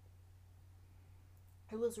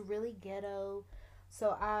 It was really ghetto.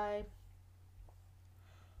 So I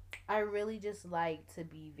really just like to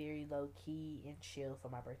be very low key and chill for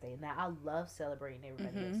my birthday. Now I love celebrating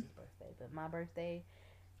everybody else's birthday, but my birthday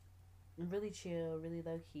really chill, really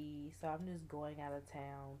low key. So I'm just going out of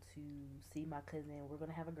town to see my cousin. We're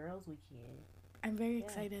gonna have a girls' weekend. I'm very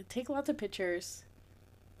excited. Take lots of pictures.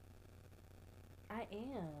 I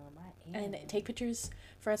am. And take pictures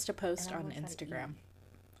for us to post And I'm on gonna try to Instagram.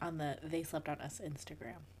 On the They Slept on Us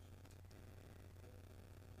Instagram.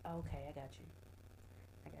 Okay, I got you.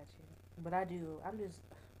 But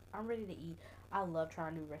I'm ready to eat. I love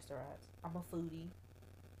trying new restaurants. I'm a foodie.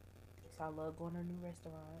 So I love going to new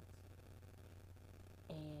restaurants.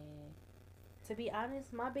 And to be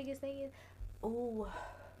honest, my biggest thing is, ooh,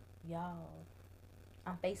 y'all,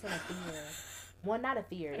 I'm facing a fear. Well, not a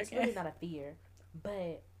fear. It's really not a fear.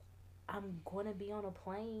 But I'm going to be on a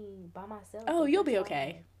plane by myself. Oh, you'll be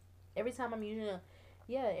okay. Every time I'm usually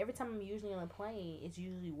on a plane, it's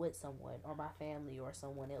usually with someone or my family or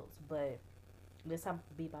someone else. But this time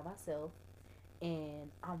I'll be by myself,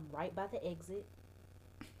 and I'm right by the exit.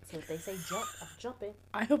 So if they say jump, I'm jumping.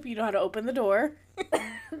 I hope you know how to open the door.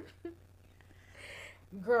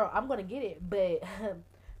 Girl, I'm gonna get it, but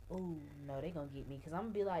ooh, no, they gonna get me because I'm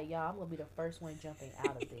gonna be like, y'all, I'm gonna be the first one jumping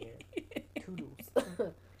out of there.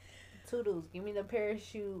 Toodles. Toodles, give me the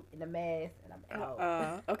parachute and the mask, and I'm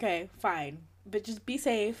out. Okay, fine. But just be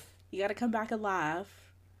safe. You gotta come back alive.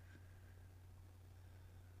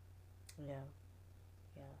 Yeah.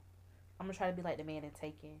 I'm gonna try to be like the man in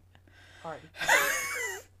Taken. Party.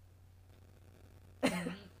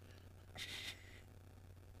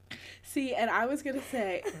 See, and I was gonna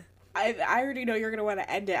say, I already know you're gonna want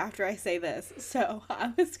to end it after I say this. So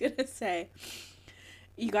I was gonna say,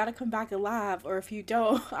 you gotta come back alive, or if you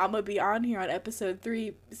don't, I'm gonna be on here on episode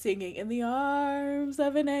 3 singing "In the Arms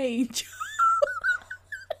of an Angel"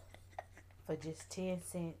 for just 10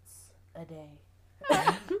 cents a day.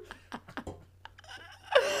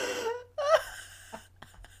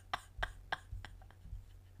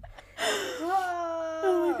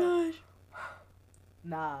 Oh my gosh.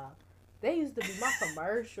 Nah, they used to be my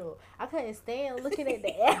commercial. I couldn't stand looking at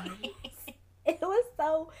the ads. It was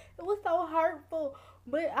so hurtful.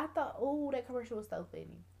 But I thought, oh, that commercial was so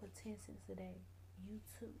funny. For 10 cents a day, you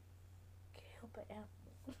too can help an animal.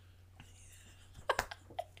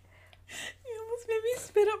 You almost made me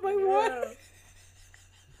spit up my water.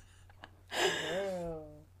 Girl,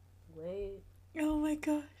 wait. Oh my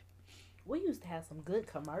gosh. We used to have some good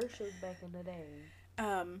commercials back in the day.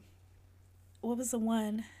 What was the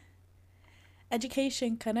one?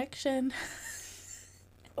 Education Connection.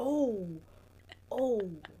 Oh,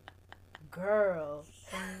 girl.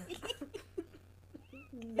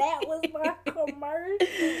 That was my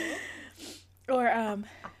commercial. Or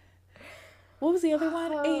what was the other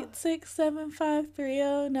one?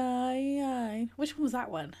 8675309. Which one was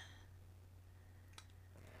that one?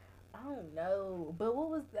 I don't know, but what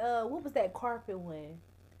was that carpet one?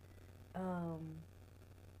 Um,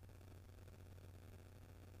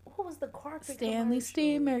 what was the carpet Stanley commercial?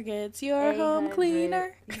 Steamer gets your home 800.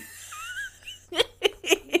 cleaner.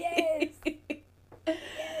 Yes. Yes.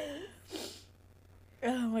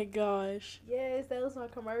 Oh my gosh. Yes, that was my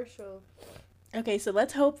commercial. Okay, so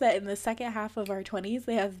let's hope that in the second half of our 20s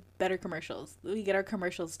they have better commercials. We get our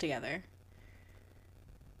commercials together.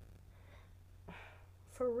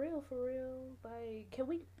 For real, for real. Like, can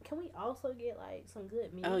we also get like some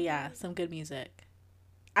good music? Oh yeah, some good music.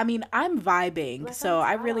 I mean, I'm vibing, Like so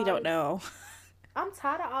I really don't know. I'm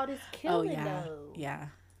tired of all this Oh killing yeah. though. Yeah.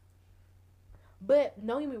 But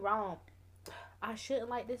don't get me wrong, I shouldn't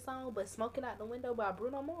like this song, but "Smoking Out the Window" by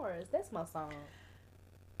Bruno Mars, that's my song.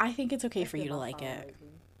 I think it's okay That's for been you to my like song it lately.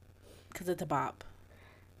 cuz it's a bop.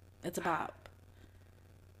 It's a bop.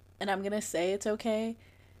 And I'm going to say it's okay.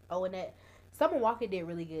 Oh, and that Summer Walker did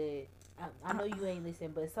really good. I know Uh, you ain't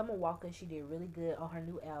listening, but Summer Walker, she did really good on her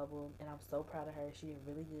new album, and I'm so proud of her. She did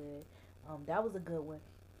really good. That was a good one.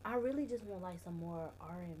 I really just want like some more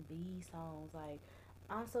R&B songs. Like,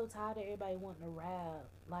 I'm so tired of everybody wanting to rap.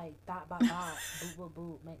 Like, thought by thought, boop boop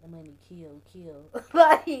boop, make the money, kill kill.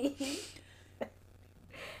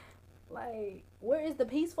 Like, where is the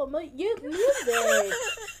peaceful music?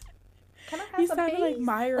 Can I have you some sounded like peace?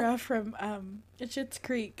 Myra from Schitt's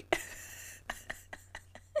Creek.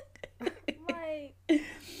 Like,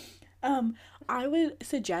 um I would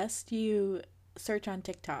suggest you search on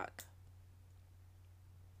TikTok.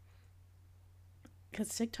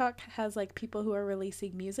 Cuz TikTok has like people who are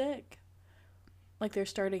releasing music. Like they're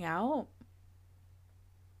starting out.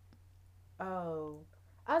 oh,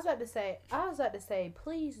 I was about to say,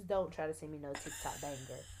 please don't try to send me no TikTok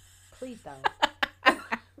banger. Please don't.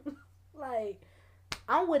 Like,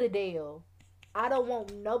 I'm with Adele. I don't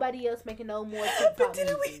want nobody else making no more But TikTok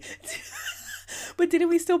didn't we music. But didn't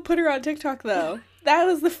we still put her on TikTok though? That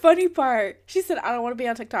was the funny part. She said, "I don't want to be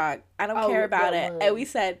on TikTok. I don't care Oh, about that it." And we was.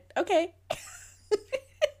 said, "Okay."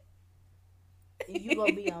 You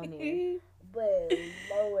gonna be on there. But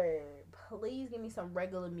Lord, please give me some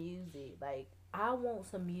regular music. Like, I want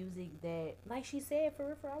some music that, like she said, for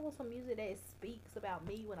real, I want some music that speaks about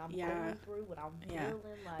me, when I'm Yeah. going through, what I'm Yeah. feeling.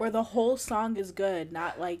 Like, Where the whole song is good,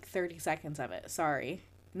 not like 30 seconds of it. Sorry.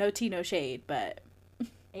 No tea, no shade, but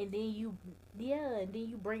and then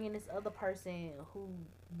you bring in this other person who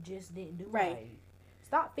just didn't do right. right.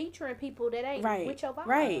 Stop featuring people that ain't Right. with your vibe.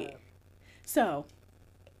 Right. So,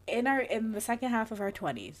 in the second half of our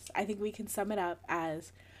 20s, I think we can sum it up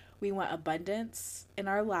as we want abundance in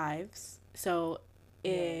our lives. So,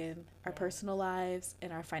 in Yes. our Yes. personal lives,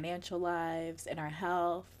 in our financial lives, in our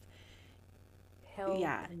health, Health,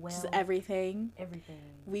 yeah, just wealth, everything. everything.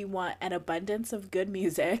 We want an abundance of good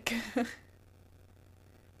music.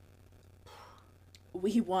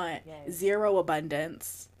 We want Yes. zero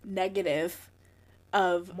abundance, negative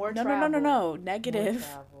of More no, travel. More negative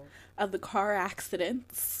travel. of the car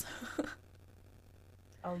accidents.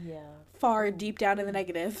 Oh yeah. Far Ooh, deep down in the please,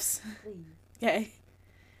 negatives. please, Okay.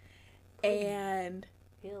 please. And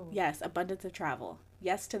Heal. yes, abundance of travel.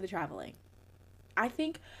 Yes to the traveling. I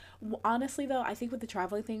think, honestly though, I think with the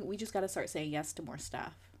traveling thing, we just got to start saying yes to more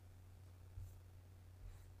stuff.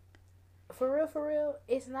 For real,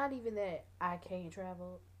 it's not even that I can't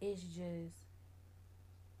travel. It's just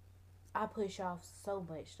I push off so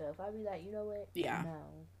much stuff. I be like, you know what? Yeah. No.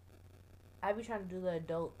 I be trying to do the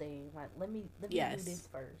adult thing. Like, let me Yes. do this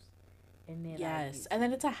first, and then Yes. And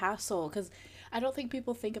then it's a hassle because I don't think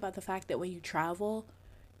people think about the fact that when you travel,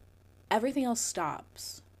 everything else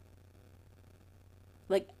stops.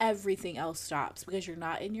 Like everything else stops because you're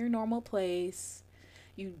not in your normal place.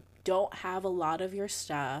 You don't have a lot of your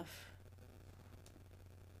stuff.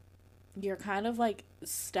 You're kind of like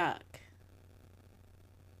stuck.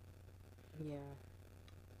 Yeah.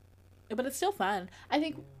 But it's still fun. I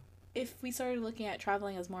think Yeah. if we started looking at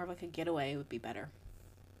traveling as more of like a getaway, it would be better.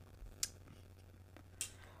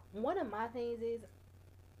 One of my things is,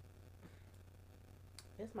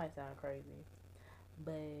 this might sound crazy,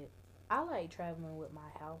 but I like traveling with my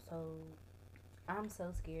household. I'm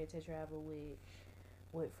so scared to travel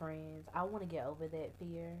with friends. I want to get over that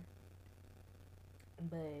fear,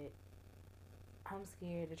 but I'm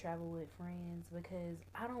scared to travel with friends because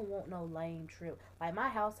I don't want no lame trip. Like, my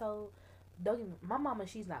household, don't get me, my mama,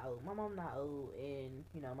 she's not old. My mom not old, and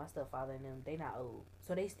my stepfather and them, they not old,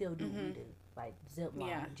 so they still do what we do, like zip line,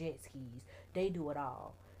 Yeah. jet skis. They do it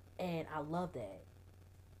all, and I love that.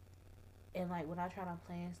 And like when I try to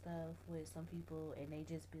plan stuff with some people and they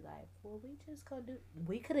just be like, well, we just gonna do,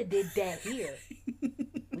 we could have did that here.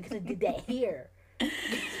 We could have did that here.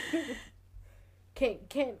 can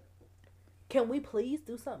can we please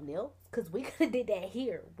do something else? Cause we could have did that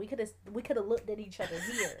here. We could have looked at each other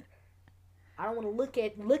here. I don't want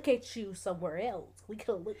to look at you somewhere else. We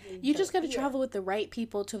could have looked at You each other just got to here. travel with the right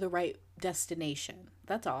people to the right destination.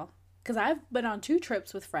 That's all. Because I've been on 2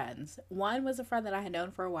 trips with friends. One was a friend that I had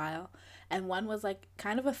known for a while, and one was like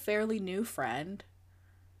kind of a fairly new friend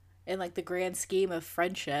in like the grand scheme of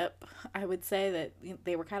friendship. I would say that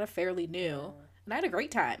they were kind of fairly new. Yeah. And I had a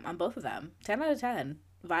great time on both of them. 10 out of 10.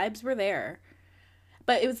 Vibes were there.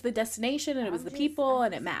 But it was the destination and it was the people I'm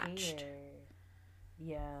and it just matched. scared.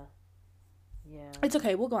 Yeah, yeah. It's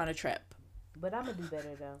okay. We'll go on a trip. But I'm gonna do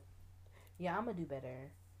better though. Yeah, I'm gonna do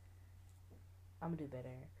better. I'm gonna do better.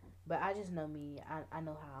 But I just know me. I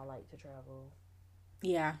know how I like to travel.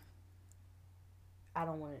 Yeah. I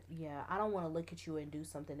don't want to. Yeah, I don't want to look at you and do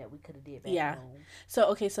something that we could have did back Yeah. home. So,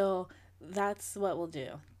 okay, so that's what we'll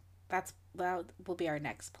do. That will be our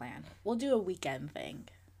next plan. We'll do a weekend thing.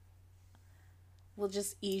 We'll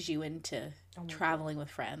just ease you into Oh my traveling with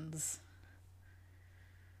friends.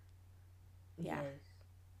 god. Yeah. Yes.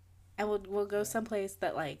 And we'll go Yeah. someplace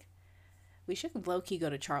that like we should low key go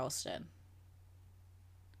to Charleston.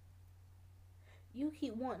 You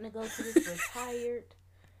keep wanting to go to this retired.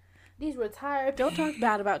 These retired. Don't talk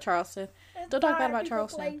bad about Charleston. Don't talk bad about people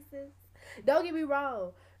Charleston. Places. Don't get me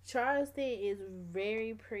wrong. Charleston is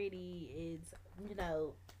very pretty. It's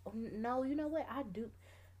no, you know what I do.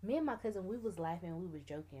 Me and my cousin, we was laughing, we was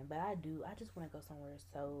joking, but I do. I just want to go somewhere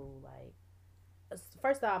so like.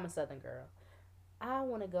 First of all, I'm a Southern girl. I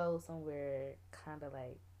want to go somewhere kind of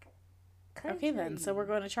like Okay then, so we're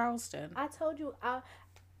country. going to Charleston. I told you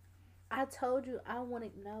I told you I want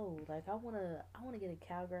to know. Like I want to get a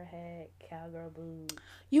cowgirl hat, cowgirl boots.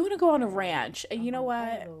 You want to go on a And ranch, and I you know want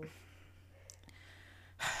I what? go.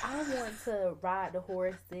 I want to ride the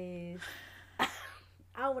horses.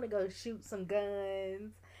 I want to go shoot some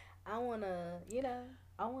guns. I want to,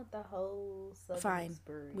 I want the whole southern Fine,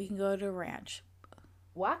 we can experience. go to a ranch.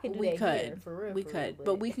 Well, I can do We that here could, for real. but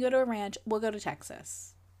But we can go to a ranch. We'll go to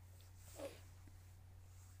Texas.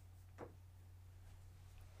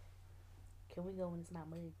 can we go when it's not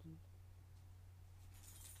muggy?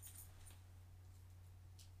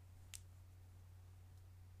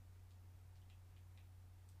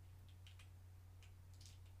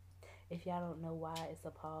 If y'all don't know why it's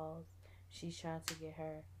a pause, she's trying to get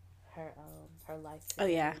her life Oh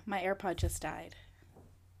yeah, together. my AirPod just died.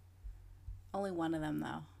 Only one of them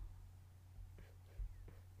though.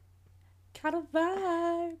 Got a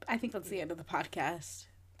vibe. I think that's the end of the podcast.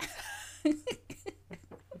 Because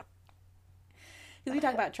we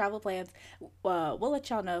talk about travel plans. We'll let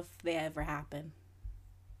y'all know if they ever happen.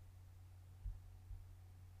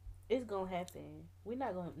 It's gonna happen. We're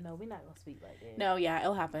not gonna speak like that. No, yeah,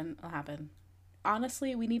 it'll happen. It'll happen.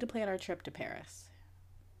 Honestly, we need to plan our trip to Paris.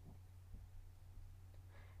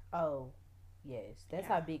 Oh, yes, that's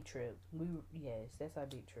Yeah. our big trip. Yes, that's our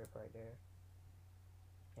big trip right there.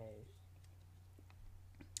 Yes.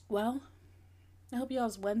 Well, I hope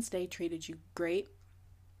y'all's Wednesday treated you great.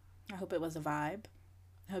 I hope it was a vibe.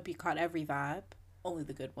 I hope you caught every vibe, only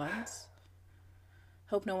the good ones.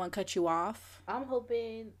 Hope no one cut you off. I'm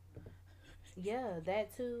hoping, yeah,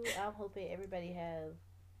 that too. I'm hoping everybody have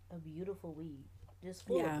a beautiful week, just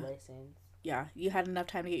full of Yeah, blessings. yeah. You had enough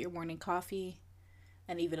time to get your morning coffee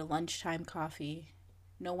and even a lunchtime coffee.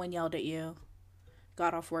 No one yelled at you.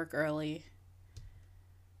 Got off work early.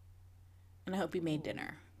 And I hope you made Ooh,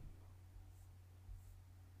 dinner.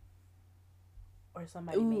 or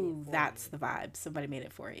somebody made it Ooh, for that's you. the vibe. Somebody made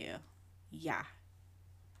it for you. Yeah.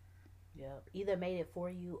 Yep, either made it for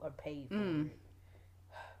you or paid for Mm. it.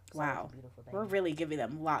 It's always a Wow. beautiful We're thing. really giving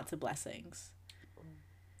them lots of blessings.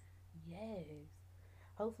 Yes.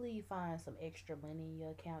 Hopefully you find some extra money in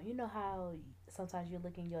your account. You know how sometimes you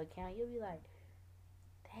look in your account, you'll be like,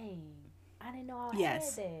 dang, I didn't know I had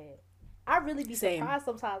Yes. that. I really be Same. surprised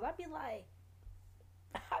sometimes. I'd be like,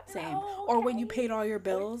 I'd be like, Same. oh, Or when you okay. paid all your Or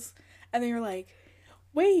bills and then you're like,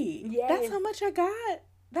 wait, that's yes, how much I got?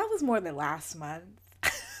 That was more than last month.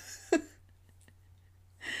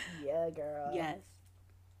 yeah, girl. Yes.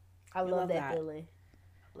 I We love love that that. feeling.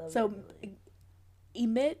 Love that So, feeling.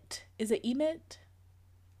 is it emit?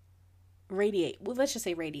 Radiate. Well, let's just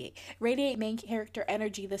say radiate. Radiate main character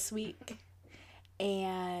energy this week.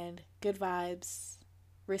 And good vibes.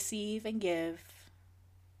 Receive and give.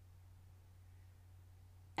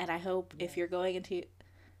 And I hope if Yes. you're going into.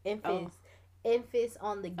 And Oh, Fizz, Emphasis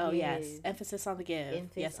on the Oh, yes. give. Emphasis on the give.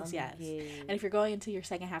 Emphasis Yes, yes, on the yes. And give. if you're going into your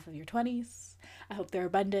second half of your 20s, I hope they're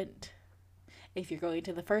abundant. If you're going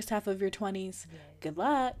into the first half of your 20s, Yes. good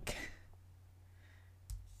luck.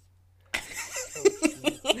 Oh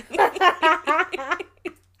shit.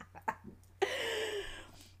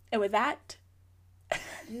 And with that,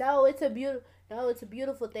 No, it's a beautiful. No, it's a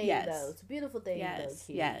beautiful thing though. yes, It's a beautiful thing though, yes, kids.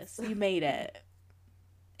 yes, you made it.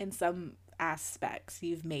 In some aspects,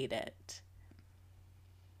 you've made it.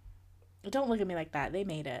 Don't look at me like that. They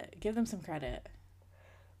made it. Give them some credit.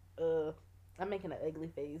 uh, I'm making an ugly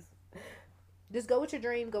face. Just go with your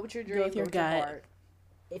dream. Go with your Go dream. with Go your with your gut. heart.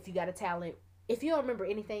 If you got a talent, if you don't remember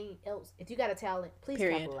anything else, if you got a talent, please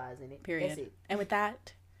Period. capitalize in it. That's Period. it. And with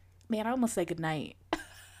that, man, I almost said goodnight.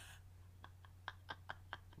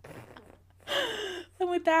 And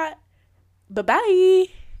with that, bye bye.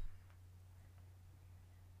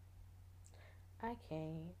 I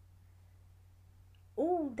can't.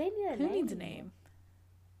 Ooh, they need a Who name. needs a name?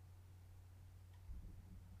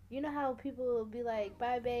 You know how people will be like,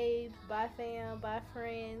 bye, babe, bye, fam, bye,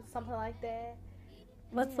 friends, something like that? They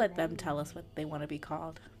Let's need a let them name. tell us what they want to be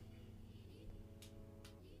called.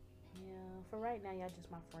 Yeah, for right now, y'all just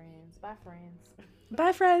my friends. Bye, friends.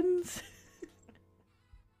 Bye, friends.